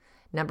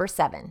 Number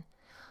 7,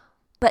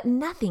 but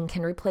nothing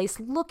can replace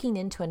looking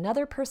into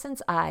another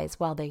person's eyes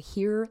while they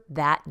hear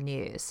that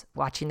news,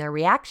 watching their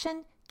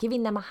reaction,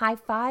 giving them a high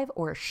five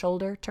or a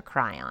shoulder to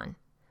cry on.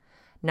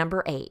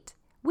 Number 8,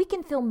 we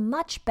can feel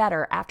much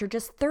better after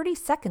just 30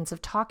 seconds of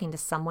talking to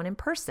someone in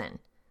person.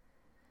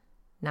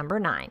 Number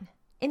 9,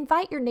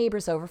 invite your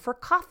neighbors over for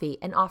coffee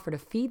and offer to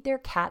feed their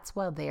cats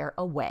while they're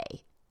away.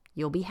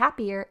 You'll be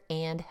happier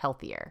and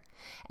healthier.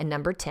 And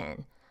number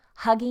 10,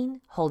 hugging,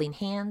 holding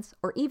hands,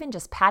 or even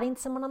just patting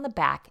someone on the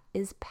back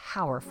is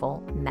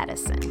powerful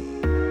medicine.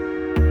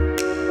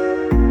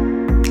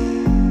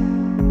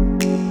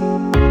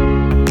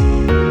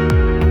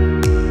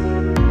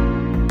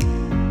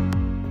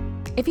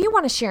 If you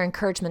want to share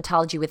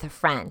encouragementology with a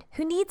friend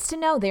who needs to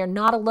know they are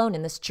not alone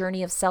in this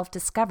journey of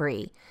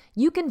self-discovery,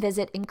 you can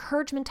visit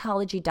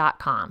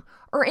encouragementology.com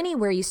or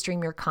anywhere you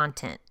stream your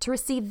content to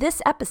receive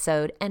this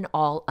episode and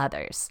all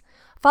others.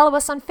 Follow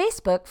us on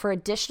Facebook for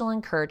additional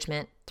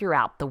encouragement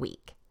throughout the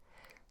week.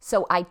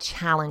 So I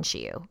challenge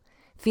you,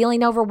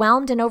 feeling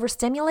overwhelmed and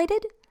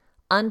overstimulated?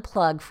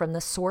 Unplug from the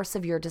source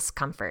of your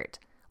discomfort.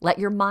 Let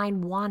your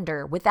mind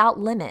wander without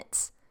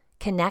limits.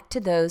 Connect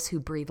to those who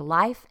breathe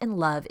life and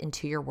love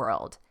into your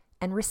world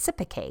and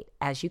reciprocate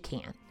as you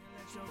can.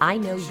 I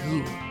know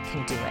you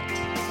can do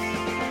it.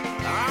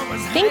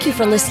 Thank you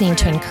for listening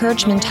to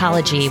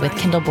Encouragementology with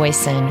Kendall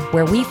Boyson,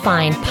 where we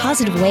find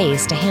positive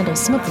ways to handle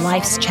some of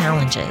life's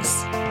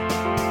challenges.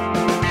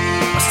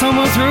 I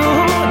stumbled through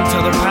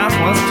until the path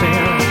was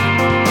clear.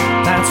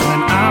 That's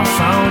when I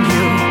found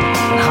you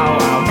and how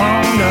I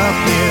wound up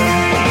here.